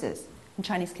courses in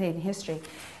Chinese Canadian history.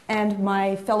 And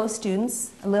my fellow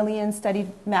students, Lillian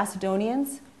studied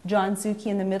Macedonians, John Zuki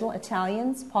in the middle,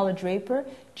 Italians, Paula Draper,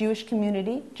 Jewish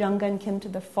community, Jung Gun Kim to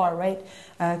the far right,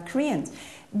 Koreans.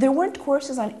 There weren't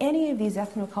courses on any of these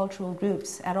ethnocultural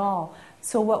groups at all.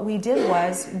 So what we did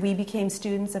was we became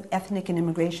students of ethnic and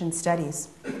immigration studies.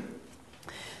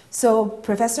 So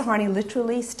Professor Harney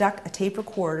literally stuck a tape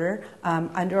recorder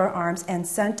under our arms and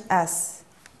sent us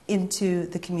into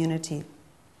the community.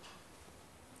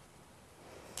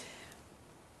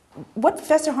 What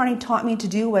Professor Harney taught me to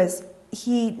do was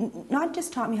he not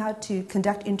just taught me how to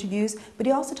conduct interviews, but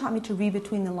he also taught me to read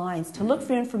between the lines, to look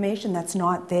for information that's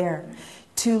not there,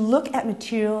 to look at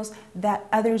materials that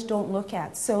others don't look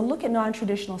at. So look at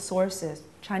non-traditional sources,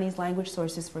 Chinese language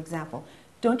sources, for example.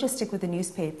 Don't just stick with the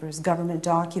newspapers, government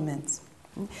documents.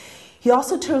 He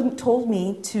also told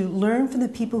me to learn from the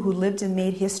people who lived and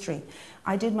made history.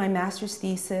 I did my master's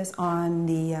thesis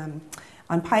on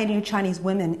pioneer Chinese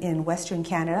women in Western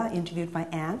Canada. I interviewed my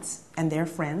aunts and their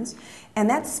friends. And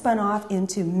that spun off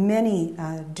into many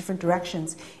different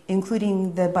directions,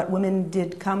 including the But Women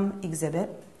Did Come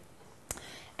exhibit.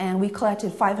 And we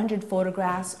collected 500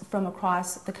 photographs from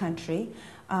across the country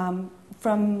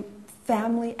from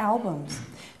family albums.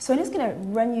 So I'm just going to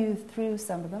run you through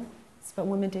some of them. But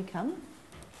Women Did Come.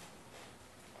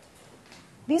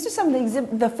 These are some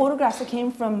of the photographs that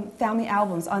came from family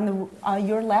albums. On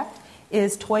your left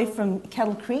is Toy from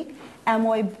Kettle Creek.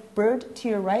 Amoy Bird to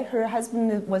your right. Her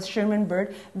husband was Sherman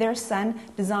Bird. Their son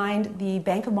designed the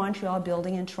Bank of Montreal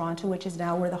building in Toronto, which is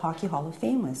now where the Hockey Hall of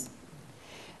Fame is.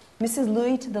 Mrs.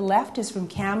 Louis to the left is from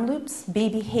Kamloops.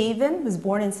 Baby Haven was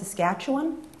born in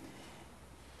Saskatchewan.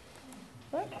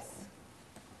 Whoops.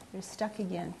 You're stuck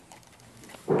again.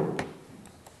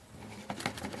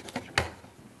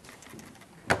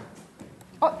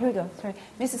 here we go, sorry.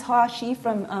 Mrs. Ha Shi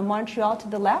from Montreal to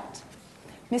the left.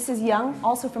 Mrs. Young,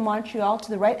 also from Montreal, to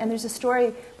the right. And there's a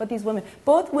story about these women.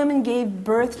 Both women gave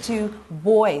birth to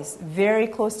boys very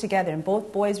close together, and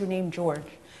both boys were named George.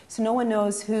 So no one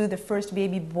knows who the first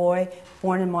baby boy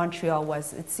born in Montreal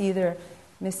was. It's either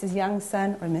Mrs. Young's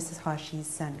son or Mrs. Ha Shi's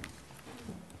son.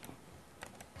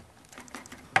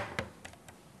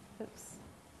 Oops.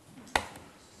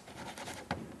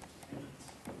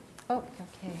 Oh,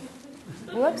 okay.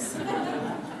 Whoops.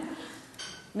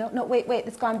 No, wait,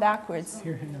 it's gone backwards.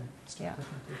 Here, hang on. Stop Yeah.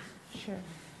 clicking, please. Sure.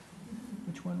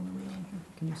 Which one are we on here?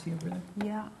 Can you see over there?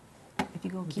 Yeah. If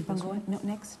you go, Was it keep on this going. one? No,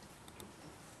 next.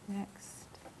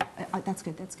 That's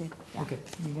good, that's good. Yeah. Okay,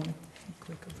 you want to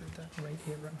click over that right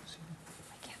here, right? See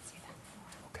I can't see that.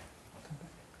 Okay, I'll come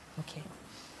back. Okay.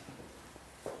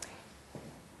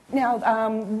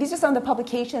 Now, these are some of the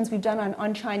publications we've done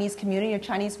on Chinese community or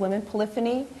Chinese women.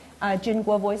 Polyphony,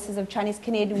 Jinguo Voices of Chinese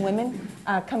Canadian Women,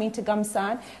 Coming to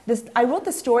Gumsan. I wrote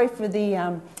the story for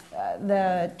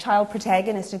the child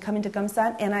protagonist in Coming to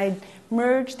Gumsan, and I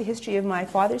merged the history of my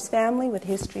father's family with the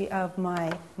history of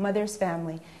my mother's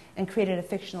family and created a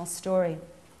fictional story.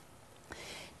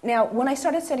 Now, when I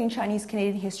started studying Chinese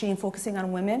Canadian history and focusing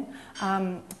on women,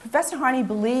 Professor Harney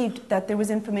believed that there was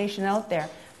information out there.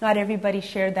 Not everybody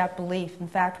shared that belief. In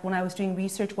fact, when I was doing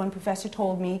research, one professor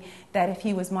told me that if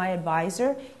he was my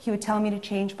advisor, he would tell me to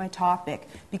change my topic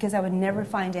because I would never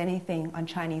find anything on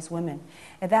Chinese women.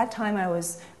 At that time, I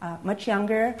was much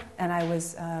younger, and I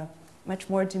was much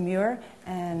more demure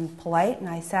and polite, and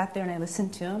I sat there and I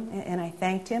listened to him, and I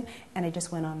thanked him, and I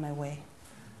just went on my way.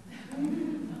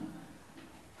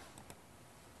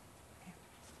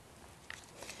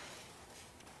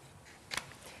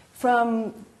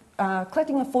 From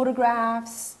collecting of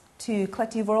photographs to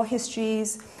collecting of oral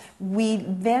histories, we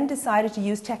then decided to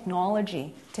use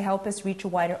technology to help us reach a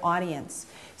wider audience.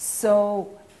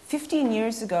 So 15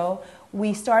 years ago,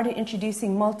 we started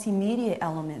introducing multimedia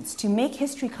elements to make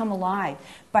history come alive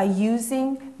by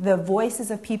using the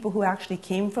voices of people who actually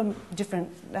came from different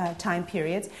time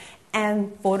periods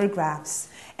and photographs.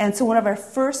 And so one of our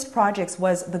first projects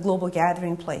was the Global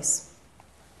Gathering Place.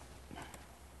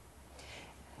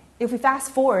 If we fast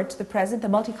forward to the present, the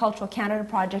Multicultural Canada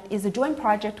Project is a joint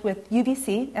project with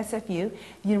UBC, SFU,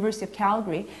 the University of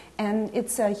Calgary, and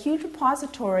it's a huge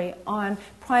repository on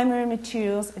primary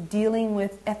materials dealing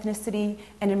with ethnicity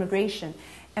and immigration.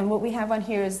 And what we have on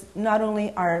here is not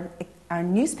only our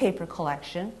newspaper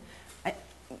collection.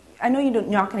 I know you're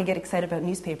not going to get excited about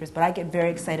newspapers, but I get very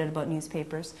excited about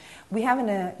newspapers. We have an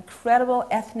incredible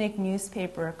ethnic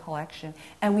newspaper collection,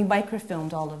 and we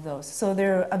microfilmed all of those. So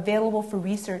they're available for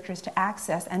researchers to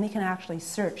access, and they can actually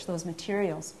search those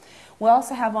materials. We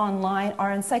also have online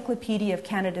our Encyclopedia of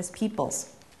Canada's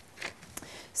Peoples.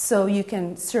 So you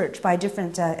can search by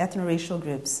different ethno-racial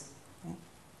groups.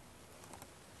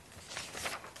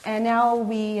 And now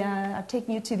I'm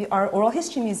taking you to our Oral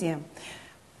History Museum.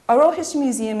 Our Oral History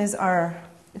Museum is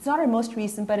it's not our most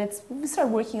recent, but we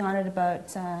started working on it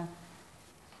about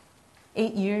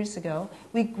 8 years ago.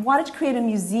 We wanted to create a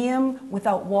museum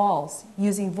without walls,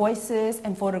 using voices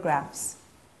and photographs.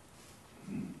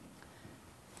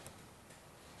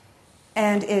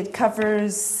 And it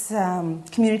covers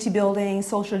community building,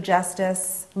 social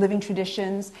justice, living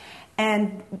traditions.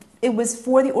 And it was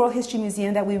for the Oral History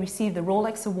Museum that we received the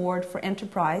Rolex Award for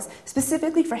Enterprise,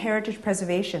 specifically for heritage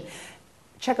preservation.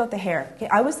 Check out the hair. Okay,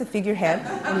 I was the figurehead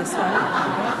in this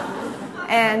one.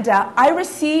 And I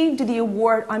received the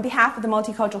award on behalf of the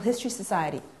Multicultural History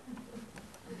Society.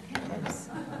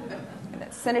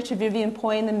 That's Senator Vivian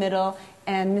Poy in the middle,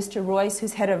 and Mr. Royce,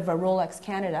 who's head of Rolex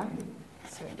Canada.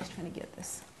 Sorry, I'm just trying to get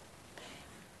this.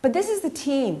 But this is the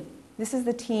team. This is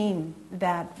the team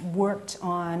that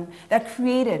that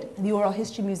created the Oral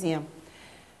History Museum.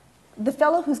 The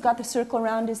fellow who's got the circle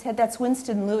around his head, that's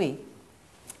Winston Louis.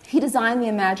 He designed the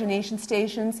imagination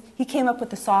stations. He came up with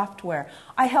the software.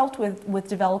 I helped with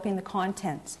developing the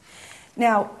content.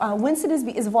 Now, Winston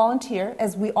is a volunteer,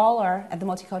 as we all are at the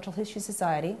Multicultural History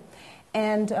Society.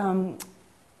 And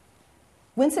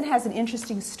Winston has an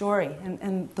interesting story,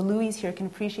 and the Louis here can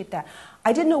appreciate that.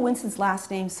 I didn't know Winston's last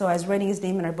name, so I was writing his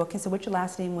name in our book. I said, "What's your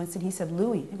last name, Winston?" He said,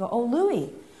 "Louis." I go, "Oh,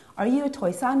 Louis. Are you a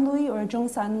Toisan Louis or a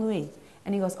Zhongshan Louis?"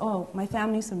 And he goes, "Oh, my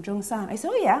family's from Zhongshan." I said,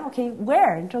 "Oh, yeah, okay,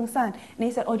 where in Zhongshan?" And he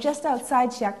said, "Oh, just outside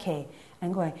Xiake."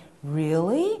 I'm going,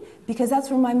 "Really? Because that's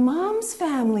where my mom's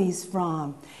family's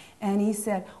from." And he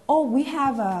said, "Oh, we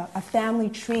have a family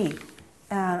tree.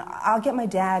 And I'll get my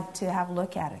dad to have a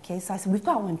look at it." Okay, so I said, "We've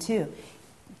got one too."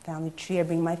 family tree. I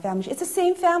bring my family tree. It's the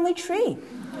same family tree.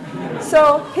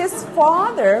 So his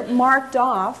father marked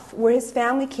off where his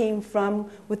family came from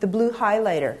with the blue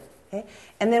highlighter. Okay?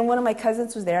 And then one of my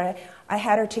cousins was there. I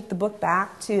had her take the book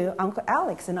back to Uncle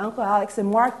Alex, and Uncle Alex had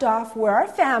marked off where our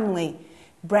family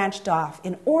branched off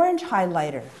in orange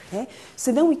highlighter. Okay?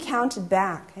 So then we counted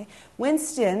back. Okay?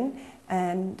 Winston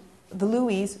and the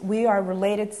Louis, we are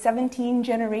related 17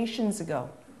 generations ago.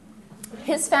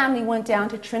 His family went down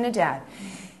to Trinidad.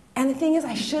 And the thing is,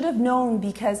 I should have known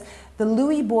because the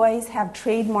Louis boys have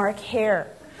trademark hair.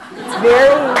 It's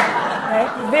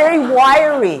very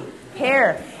wiry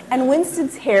hair. And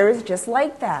Winston's hair is just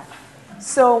like that.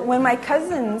 So when my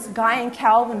cousins, Guy and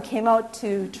Calvin, came out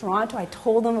to Toronto, I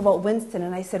told them about Winston,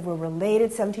 and I said, we're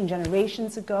related 17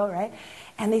 generations ago, right?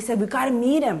 And they said, we've got to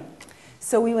meet him.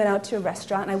 So we went out to a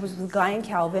restaurant, and I was with Guy and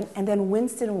Calvin, and then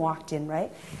Winston walked in,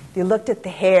 right? They looked at the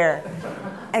hair,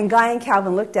 and Guy and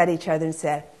Calvin looked at each other and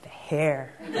said, the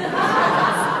hair.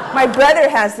 My brother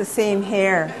has the same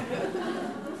hair.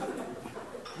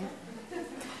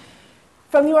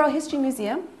 From the Oral History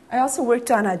Museum, I also worked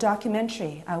on a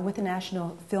documentary with the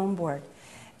National Film Board.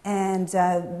 And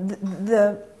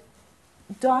the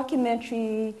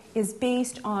documentary is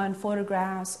based on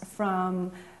photographs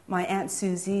from my Aunt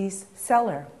Susie's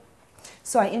cellar.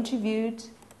 So I interviewed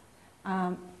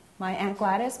my Aunt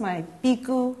Gladys, my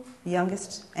Biku, the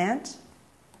youngest aunt,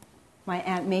 my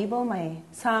Aunt Mabel, my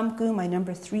Samku, my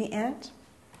number 3 aunt.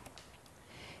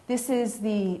 This is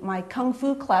my Kung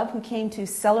Fu Club who came to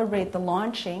celebrate the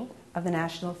launching of the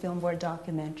National Film Board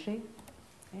documentary.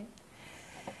 Okay.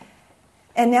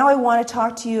 And now I want to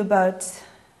talk to you about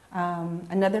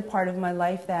another part of my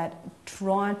life that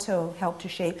Toronto helped to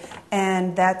shape,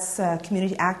 and that's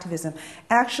community activism.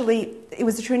 Actually, it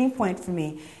was a turning point for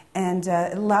me, and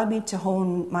it allowed me to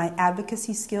hone my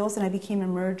advocacy skills, and I became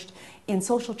immersed in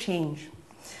social change,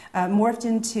 morphed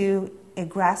into a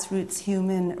grassroots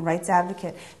human rights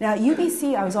advocate. Now, at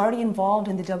UBC, I was already involved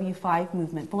in the W5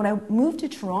 movement, but when I moved to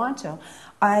Toronto,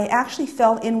 I actually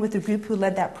fell in with the group who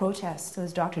led that protest. So it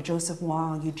was Dr. Joseph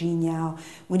Wong, Eugene Yao,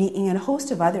 Winnie Ng, and a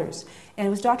host of others. And it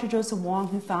was Dr. Joseph Wong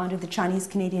who founded the Chinese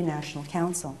Canadian National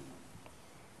Council.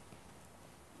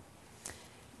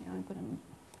 Now I'm going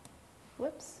to,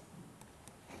 whoops.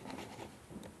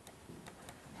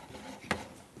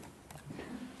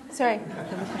 Sorry.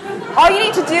 All you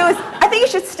need to do is, I think you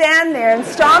should stand there and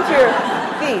stomp your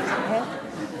feet. Okay?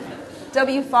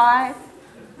 W5.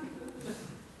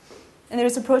 And there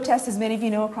was a protest, as many of you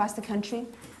know, across the country.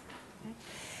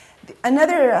 Okay.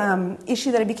 Another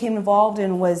issue that I became involved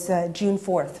in was June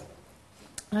 4th.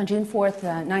 On June 4th,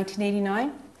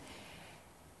 1989,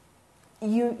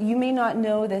 you may not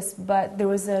know this, but there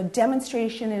was a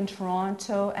demonstration in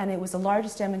Toronto, and it was the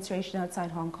largest demonstration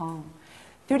outside Hong Kong.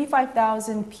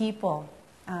 35,000 people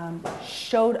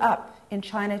showed up in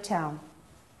Chinatown.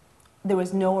 There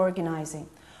was no organizing.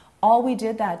 All we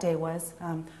did that day was,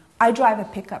 I drive a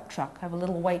pickup truck. I have a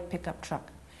little white pickup truck.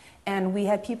 And we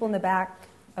had people in the back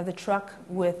of the truck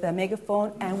with a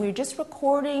megaphone, and we were just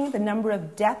recording the number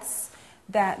of deaths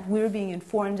that we were being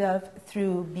informed of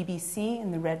through BBC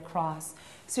and the Red Cross.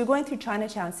 So we're going through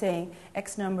Chinatown saying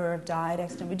X number have died,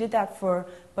 X number. We did that for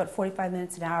about 45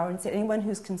 minutes an hour and said anyone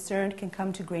who's concerned can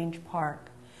come to Grange Park.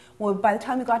 Well, by the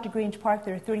time we got to Grange Park,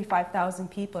 there were 35,000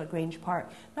 people at Grange Park.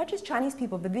 Not just Chinese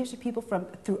people, but these are people from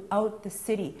throughout the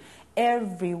city,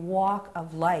 every walk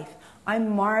of life. I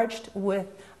marched with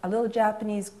a little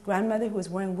Japanese grandmother who was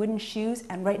wearing wooden shoes,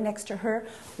 and right next to her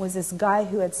was this guy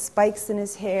who had spikes in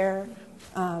his hair,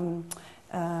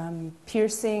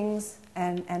 piercings,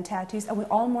 and tattoos, and we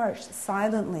all marched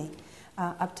silently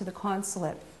up to the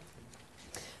consulate.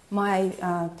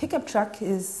 My pickup truck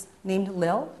is named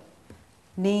Lil,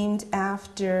 named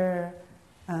after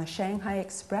Shanghai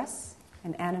Express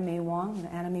and Anna May Wong. And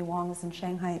Anna May Wong was in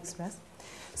Shanghai Express.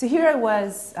 So here I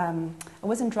was. I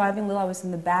wasn't driving Lil, I was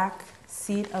in the back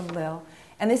seat of Lil.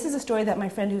 And this is a story that my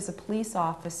friend who's a police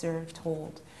officer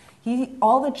told.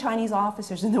 All the Chinese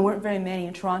officers, and there weren't very many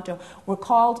in Toronto, were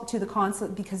called to the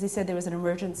consulate because they said there was an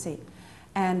emergency.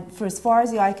 And for as far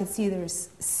as the eye could see, there was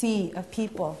a sea of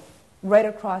people right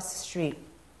across the street,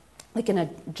 like in a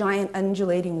giant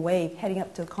undulating wave heading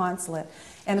up to the consulate.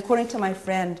 And according to my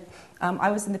friend,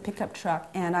 I was in the pickup truck,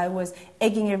 and I was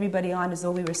egging everybody on as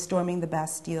though we were storming the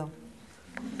Bastille.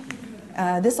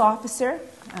 This officer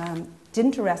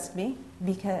didn't arrest me,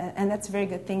 and that's a very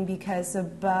good thing, because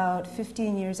about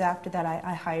 15 years after that,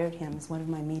 I hired him as one of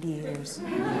my mediators.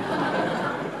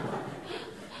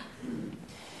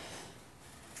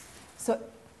 So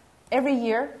every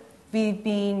year, we've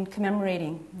been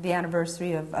commemorating the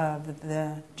anniversary of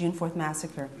the June 4th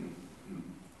massacre.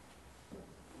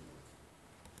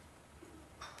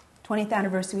 20th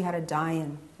anniversary, we had a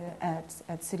die-in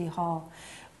at City Hall.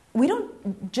 We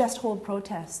don't just hold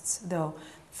protests, though.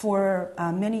 For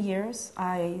many years,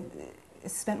 I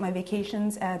spent my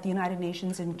vacations at the United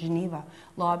Nations in Geneva,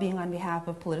 lobbying on behalf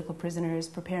of political prisoners,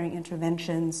 preparing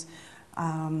interventions,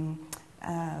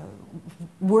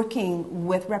 working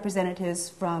with representatives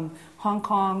from Hong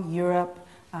Kong, Europe,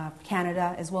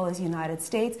 Canada, as well as the United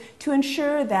States, to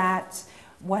ensure that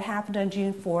what happened on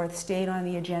June 4th stayed on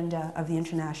the agenda of the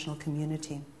international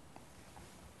community.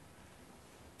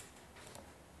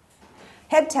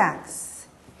 Head tax.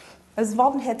 I was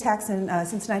involved in head tax since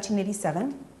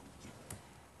 1987,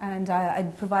 and I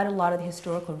provided a lot of the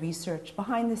historical research,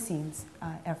 behind the scenes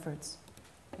efforts.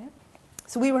 Okay.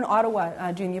 So we were in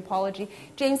Ottawa during the apology.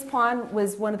 James Pond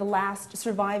was one of the last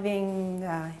surviving,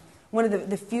 one of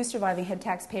the few surviving head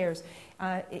taxpayers.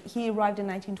 He arrived in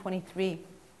 1923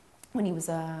 when he was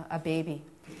a baby.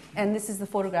 And this is the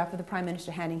photograph of the Prime Minister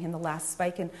handing him the last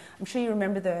spike. And I'm sure you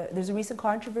remember there's a recent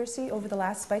controversy over the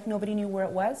last spike. Nobody knew where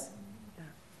it was. Yeah.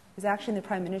 It was actually in the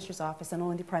Prime Minister's office, and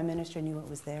only the Prime Minister knew it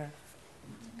was there.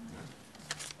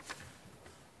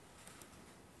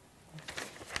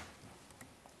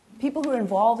 People who are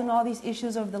involved in all these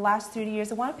issues over the last 30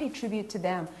 years, I want to pay tribute to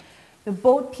them. The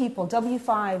boat people,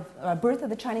 W5, birth of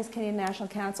the Chinese Canadian National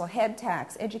Council, head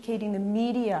tax, educating the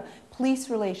media, police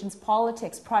relations,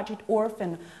 politics, Project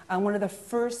Orphan, one of the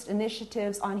first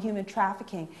initiatives on human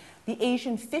trafficking. The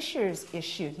Asian Fishers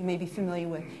issue, you may be familiar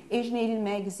with. Asian Aid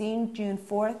Magazine, June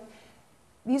 4th.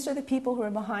 These are the people who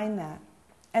are behind that.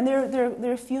 And there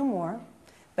are a few more,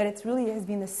 but it really has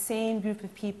been the same group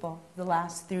of people the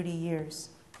last 30 years.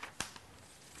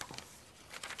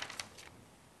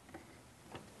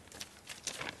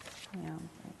 Yeah,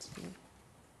 let's see.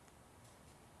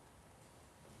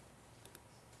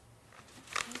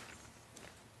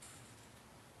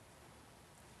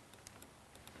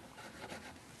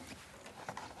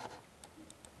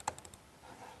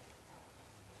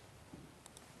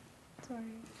 Sorry.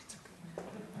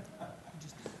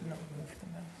 Just don't move the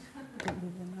mouse. Don't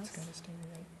move the mouse. It's got to stay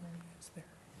right where it is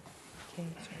there. Okay.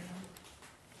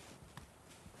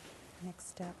 Next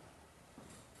step.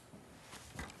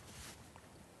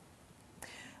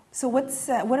 So what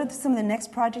are some of the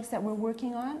next projects that we're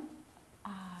working on?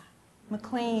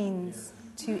 McLean's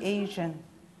to Asian.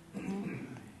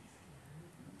 And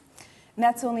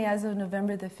that's only as of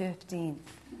November the 15th.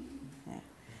 Yeah.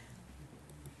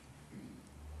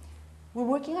 We're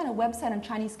working on a website on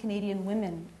Chinese Canadian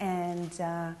women, and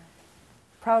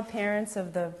proud parents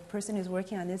of the person who's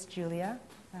working on this, Julia,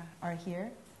 are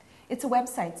here. It's a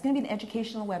website. It's going to be an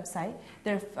educational website.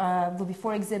 There will be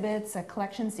 4 exhibits, a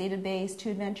collections database,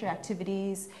 2 adventure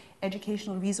activities,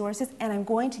 educational resources, and I'm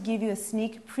going to give you a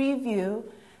sneak preview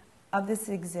of this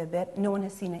exhibit. No one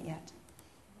has seen it yet.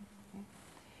 Okay.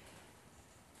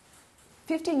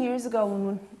 15 years ago, when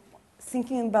we were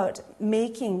thinking about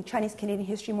making Chinese Canadian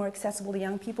history more accessible to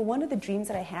young people, one of the dreams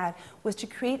that I had was to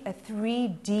create a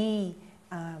 3D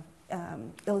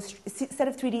set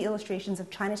of 3D illustrations of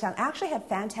Chinatown. I actually had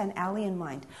Fantan Alley in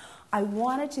mind. I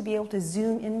wanted to be able to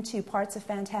zoom into parts of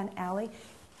Fantan Alley,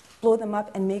 blow them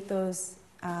up, and make those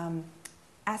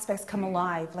aspects come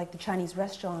alive, like the Chinese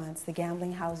restaurants, the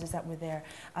gambling houses that were there,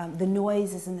 the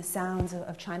noises and the sounds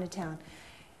of Chinatown.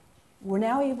 We're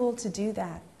now able to do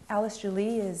that. Alice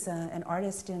Jolie is an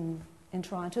artist in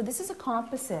Toronto. This is a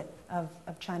composite of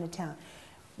Chinatown.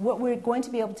 What we're going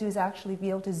to be able to do is actually be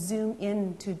able to zoom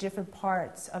into different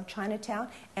parts of Chinatown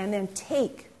and then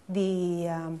take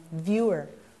the viewer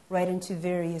right into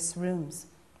various rooms.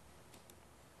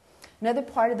 Another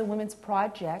part of the Women's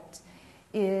Project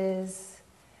is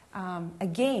a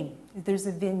game. There's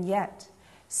a vignette.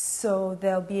 So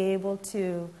they'll be able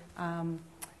to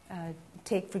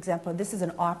take, for example, this is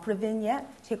an opera vignette,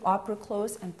 take opera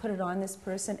clothes and put it on this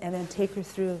person and then take her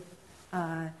through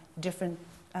different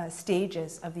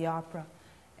stages of the opera.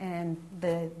 And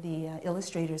the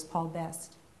illustrator is Paul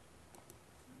Best.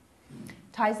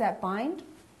 Ties That Bind.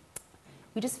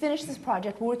 We just finished this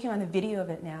project. We're working on the video of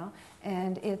it now,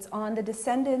 and it's on the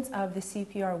descendants of the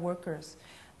CPR workers.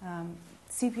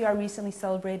 CPR recently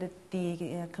celebrated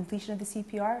the completion of the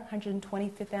CPR,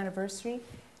 125th anniversary.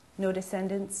 No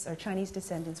descendants or Chinese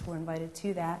descendants were invited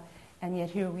to that, and yet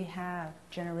here we have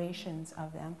generations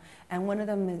of them. And one of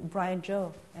them, Brian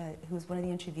Joe, who's one of the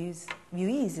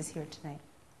interviewees, is here tonight.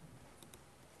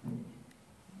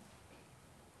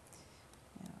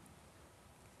 Yeah.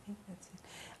 I think that's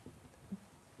it.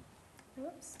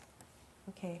 Whoops.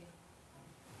 Okay.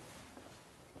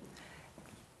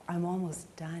 I'm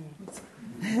almost done.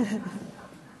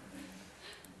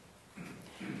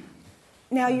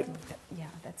 Now, yeah,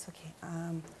 that's That's okay.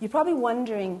 You're probably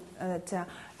wondering that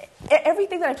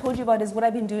everything that I told you about is what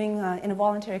I've been doing in a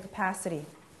voluntary capacity.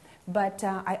 But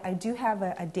I do have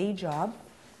a day job,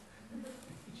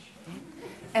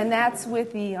 and that's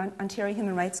with the Ontario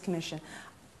Human Rights Commission.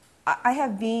 I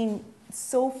have been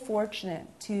so fortunate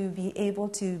to be able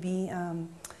to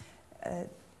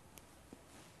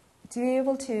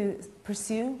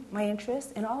pursue my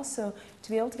interests, and also to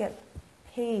be able to get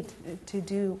paid to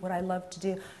do what I love to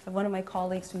do. I have one of my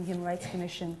colleagues from the Human Rights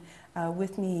Commission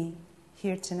with me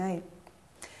here tonight.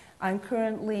 I'm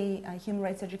currently a human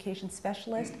rights education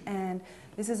specialist, and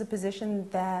this is a position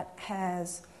that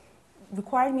has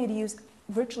required me to use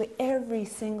virtually every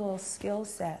single skill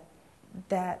set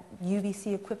that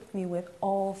UBC equipped me with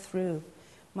all through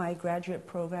my graduate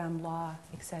program, law,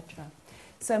 etc.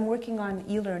 So I'm working on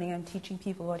e-learning. I'm teaching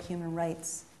people about human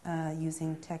rights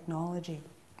using technology.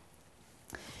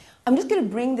 I'm just going to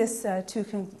bring this to a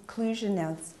conclusion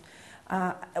now.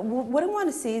 What I want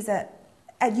to say is that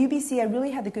at UBC, I really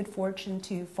had the good fortune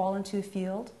to fall into a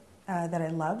field that I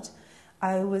loved.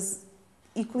 I was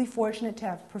equally fortunate to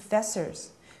have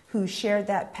professors who shared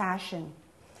that passion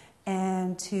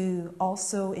and who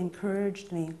also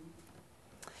encouraged me.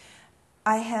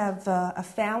 I have a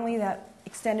family, that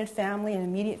extended family and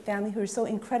immediate family, who are so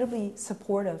incredibly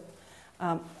supportive.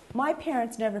 My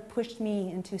parents never pushed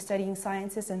me into studying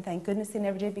sciences, and thank goodness they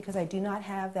never did, because I do not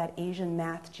have that Asian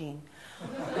math gene.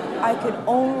 I could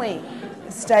only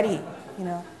study,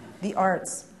 the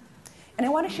arts. And I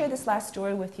want to share this last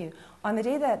story with you. On the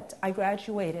day that I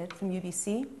graduated from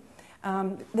UBC,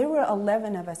 there were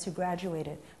 11 of us who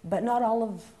graduated, but not all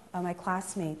of my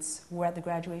classmates were at the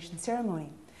graduation ceremony.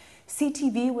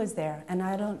 CTV was there, and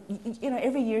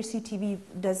every year CTV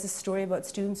does this story about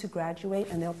students who graduate,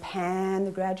 and they'll pan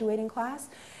the graduating class.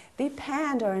 They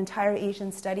panned our entire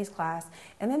Asian Studies class,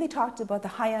 and then they talked about the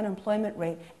high unemployment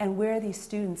rate and where are these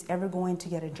students ever going to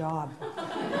get a job.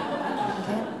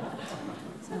 Okay?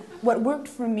 So what worked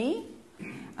for me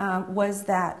was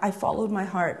that I followed my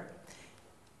heart.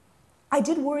 I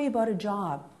did worry about a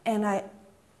job, and I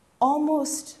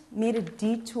almost made a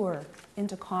detour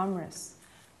into commerce,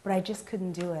 but I just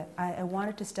couldn't do it. I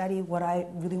wanted to study what I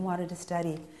really wanted to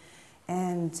study,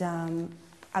 and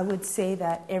I would say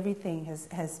that everything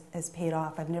has paid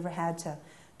off. I've never had to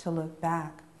look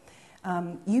back.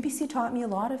 UBC taught me a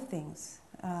lot of things.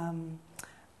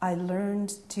 I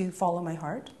learned to follow my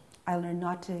heart. I learned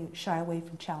not to shy away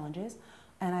from challenges,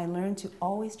 and I learned to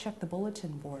always check the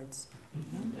bulletin boards.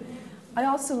 I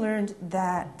also learned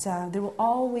that there will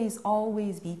always,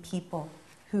 always be people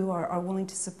who are willing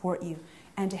to support you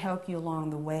and to help you along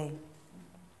the way.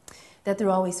 That there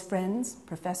are always friends,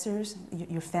 professors,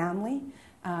 your family.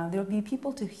 There will be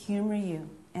people to humor you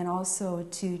and also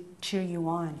to cheer you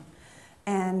on.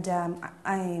 And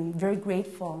I'm very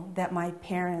grateful that my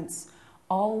parents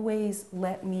always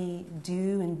let me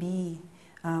do and be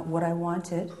what I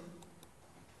wanted.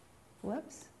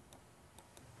 Whoops.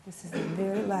 This is the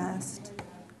very last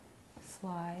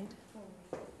slide.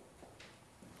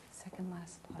 Second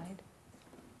last slide.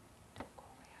 Don't go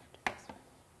away after this one.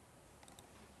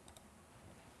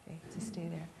 Okay, just stay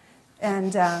there.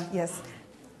 And yes,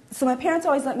 so my parents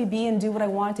always let me be and do what I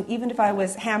wanted, even if I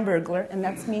was Hamburglar, and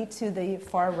that's me to the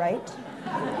far right.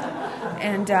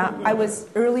 And I was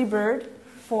early bird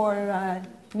for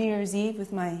New Year's Eve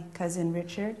with my cousin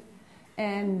Richard.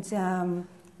 And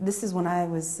this is when I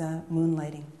was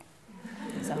moonlighting.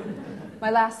 So, my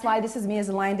last slide, this is me as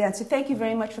a line dancer. Thank you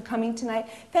very much for coming tonight.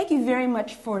 Thank you very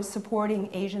much for supporting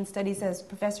Asian Studies. As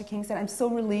Professor King said, I'm so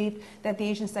relieved that the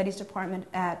Asian Studies Department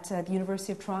at the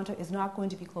University of Toronto is not going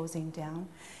to be closing down.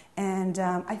 And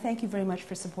I thank you very much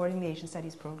for supporting the Asian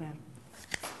Studies program.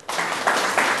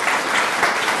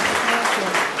 Thank you.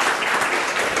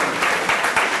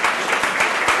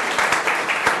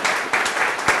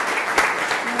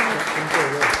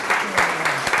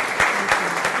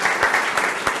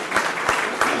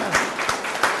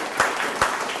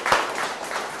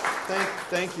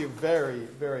 Thank you very,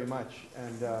 very much,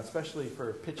 and especially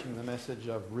for pitching the message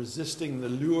of resisting the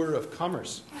lure of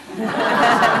commerce.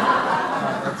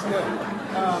 That's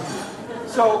good.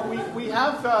 So we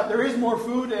have, there is more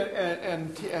food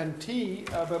and tea,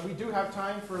 but we do have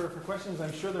time for questions.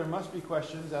 I'm sure there must be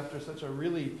questions after such a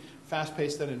really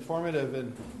fast-paced and informative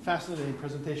and fascinating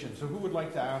presentation. So who would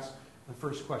like to ask the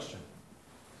first question?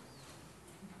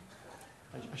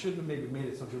 I shouldn't have maybe made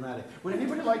it so dramatic. Would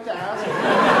anybody like to ask? I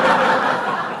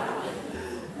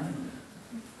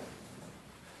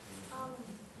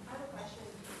have a question.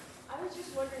 I was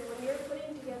just wondering, when you're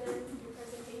putting together your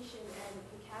presentation and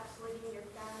encapsulating your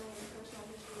family and personal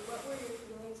history, what were your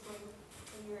feelings when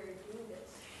you were doing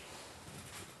this?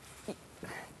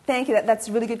 Thank you. That's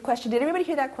a really good question. Did everybody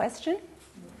hear that question?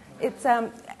 It's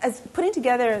as putting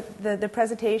together the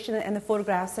presentation and the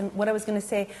photographs and what I was going to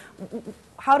say,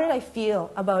 how did I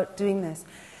feel about doing this?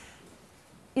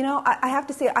 You know, I have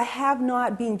to say I have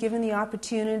not been given the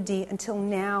opportunity until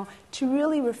now to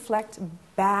really reflect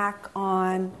back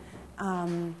on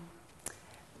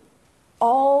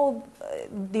all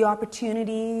the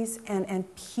opportunities and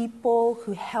people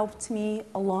who helped me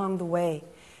along the way.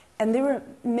 And there were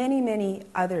many, many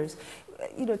others.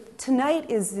 You know,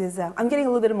 tonight is I'm getting a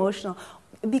little bit emotional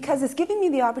because it's giving me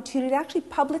the opportunity to actually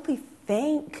publicly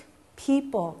thank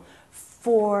people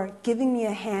for giving me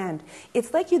a hand.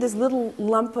 It's like you're this little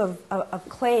lump of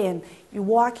clay and you're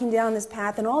walking down this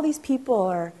path and all these people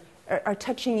are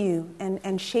touching you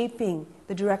and shaping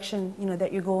the direction, you know,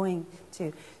 that you're going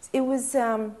to. It was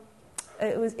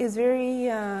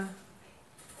very,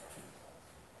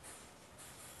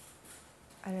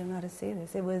 I don't know how to say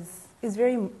this. It was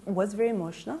very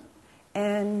emotional,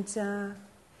 and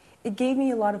it gave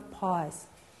me a lot of pause.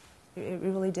 It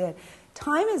really did.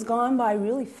 Time has gone by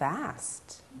really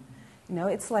fast. You know,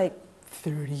 it's like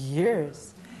 30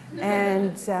 years.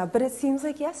 And, but it seems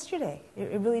like yesterday.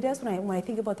 It really does. When I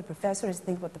think about the professors, I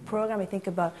think about the program, I think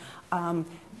about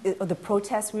the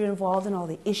protests we were involved in, all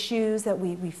the issues that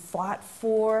we fought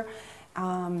for.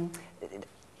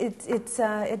 It's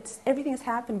everything has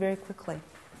happened very quickly.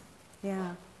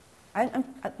 Yeah. I'm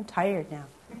tired now.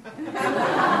 Yeah.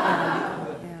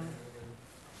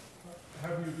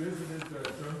 Have you visited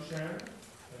Zhongshan?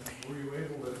 And were you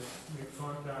able to make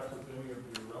contact with any of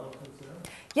your relatives there?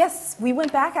 Yes, we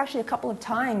went back actually a couple of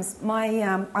times.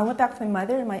 I went back with my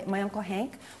mother and my Uncle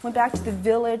Hank. Went back to the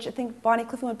village. I think Bonnie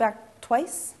Clifton went back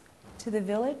twice to the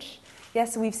village.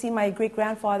 Yes, we've seen my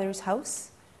great-grandfather's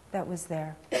house that was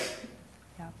there.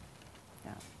 Yeah.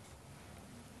 Yeah.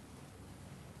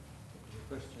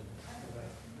 Question.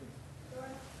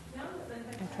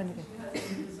 I'm trying to get...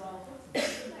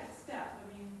 What's the next step? I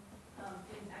mean,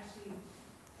 in actually,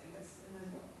 I guess, in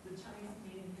the Chinese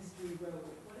Canadian history road,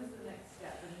 what is the next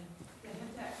step? I mean, the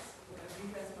head text,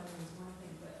 redress money is one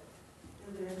thing, but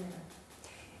is there in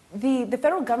there? The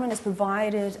federal government has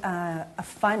provided a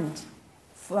fund,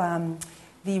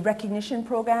 the recognition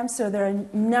program. So there are a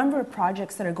number of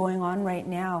projects that are going on right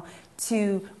now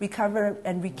to recover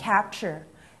and recapture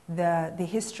the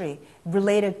history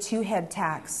related to head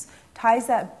tax. Ties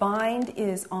That Bind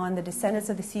is on the descendants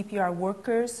of the CPR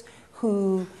workers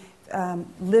who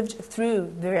lived through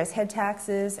various head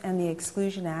taxes and the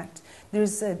Exclusion Act.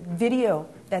 There's a video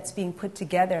that's being put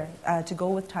together to go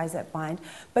with Ties That Bind.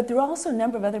 But there are also a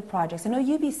number of other projects. I know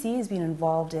UBC has been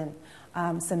involved in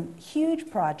some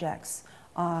huge projects.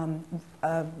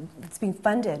 It's being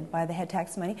funded by the head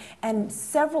tax money, and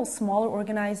several smaller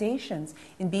organizations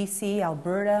in BC,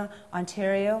 Alberta,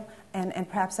 Ontario, and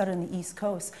perhaps out on the East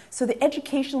Coast. So the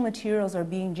educational materials are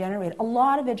being generated, a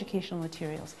lot of educational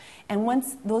materials. And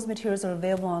once those materials are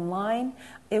available online,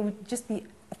 it would just be,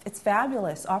 it's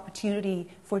fabulous opportunity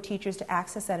for teachers to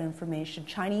access that information,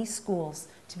 Chinese schools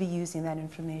to be using that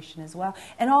information as well,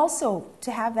 and also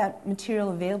to have that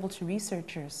material available to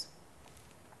researchers.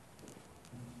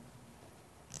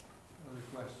 Other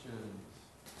questions?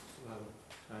 Well,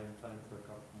 time for a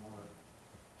couple more.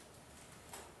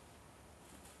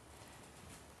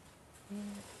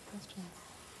 Questions?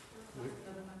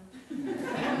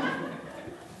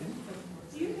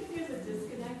 Do you think there's a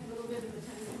disconnect a little bit in the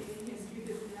Chinese Canadian history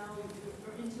because now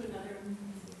we're into another,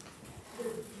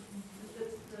 the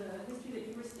history that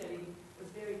you were studying was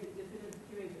very definitive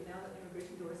period, but now that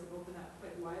immigration doors have opened up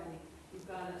quite widely, you've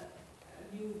got a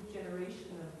new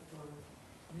generation of, or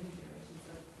many generations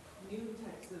of new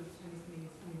types of Chinese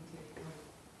Canadians coming to,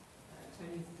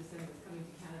 Chinese descendants coming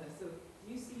to Canada. So do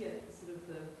you see it sort of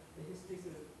the history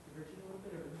sort of diverging a little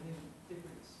bit, or maybe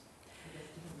different, I guess,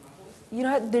 different levels? You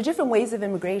know, there are different ways of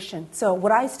immigration. So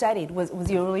what I studied was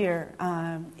the earlier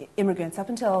immigrants up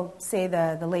until, say,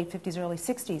 the late 50s, early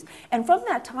 60s. And from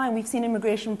that time, we've seen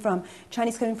immigration from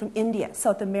Chinese coming from India,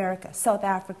 South America, South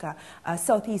Africa,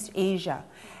 Southeast Asia,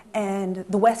 and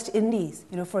the West Indies,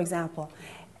 you know, for example.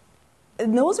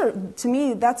 And those are, to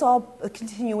me, that's all a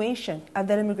continuation of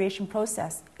that immigration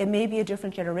process. It may be a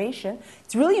different generation.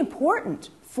 It's really important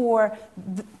for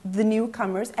the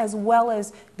newcomers as well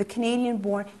as the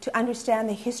Canadian-born to understand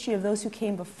the history of those who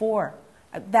came before.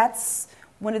 That's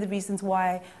one of the reasons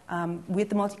why we at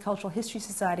the Multicultural History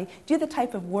Society do the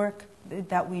type of work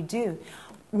that we do.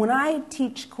 When I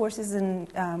teach courses in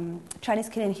Chinese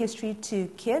Canadian history to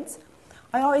kids,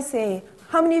 I always say,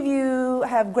 how many of you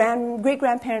have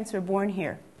great-grandparents who were born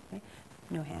here? Okay.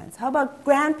 No hands. How about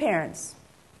grandparents?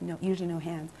 No, usually no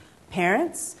hands.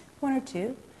 Parents? One or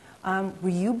two. Were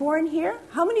you born here?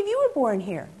 How many of you were born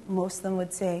here? Most of them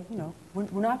would say,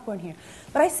 we're not born here.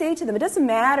 But I say to them, it doesn't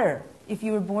matter if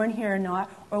you were born here or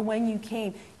not, or when you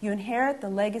came. You inherit the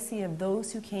legacy of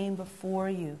those who came before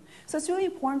you. So it's really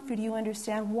important for you to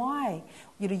understand why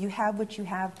you have what you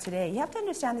have today. You have to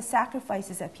understand the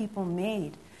sacrifices that people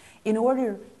made in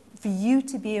order for you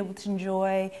to be able to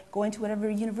enjoy going to whatever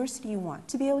university you want,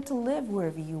 to be able to live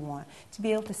wherever you want, to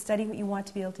be able to study what you want,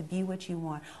 to be able to be what you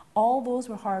want. All those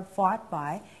were hard fought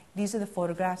by. These are the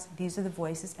photographs, these are the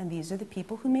voices, and these are the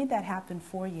people who made that happen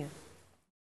for you.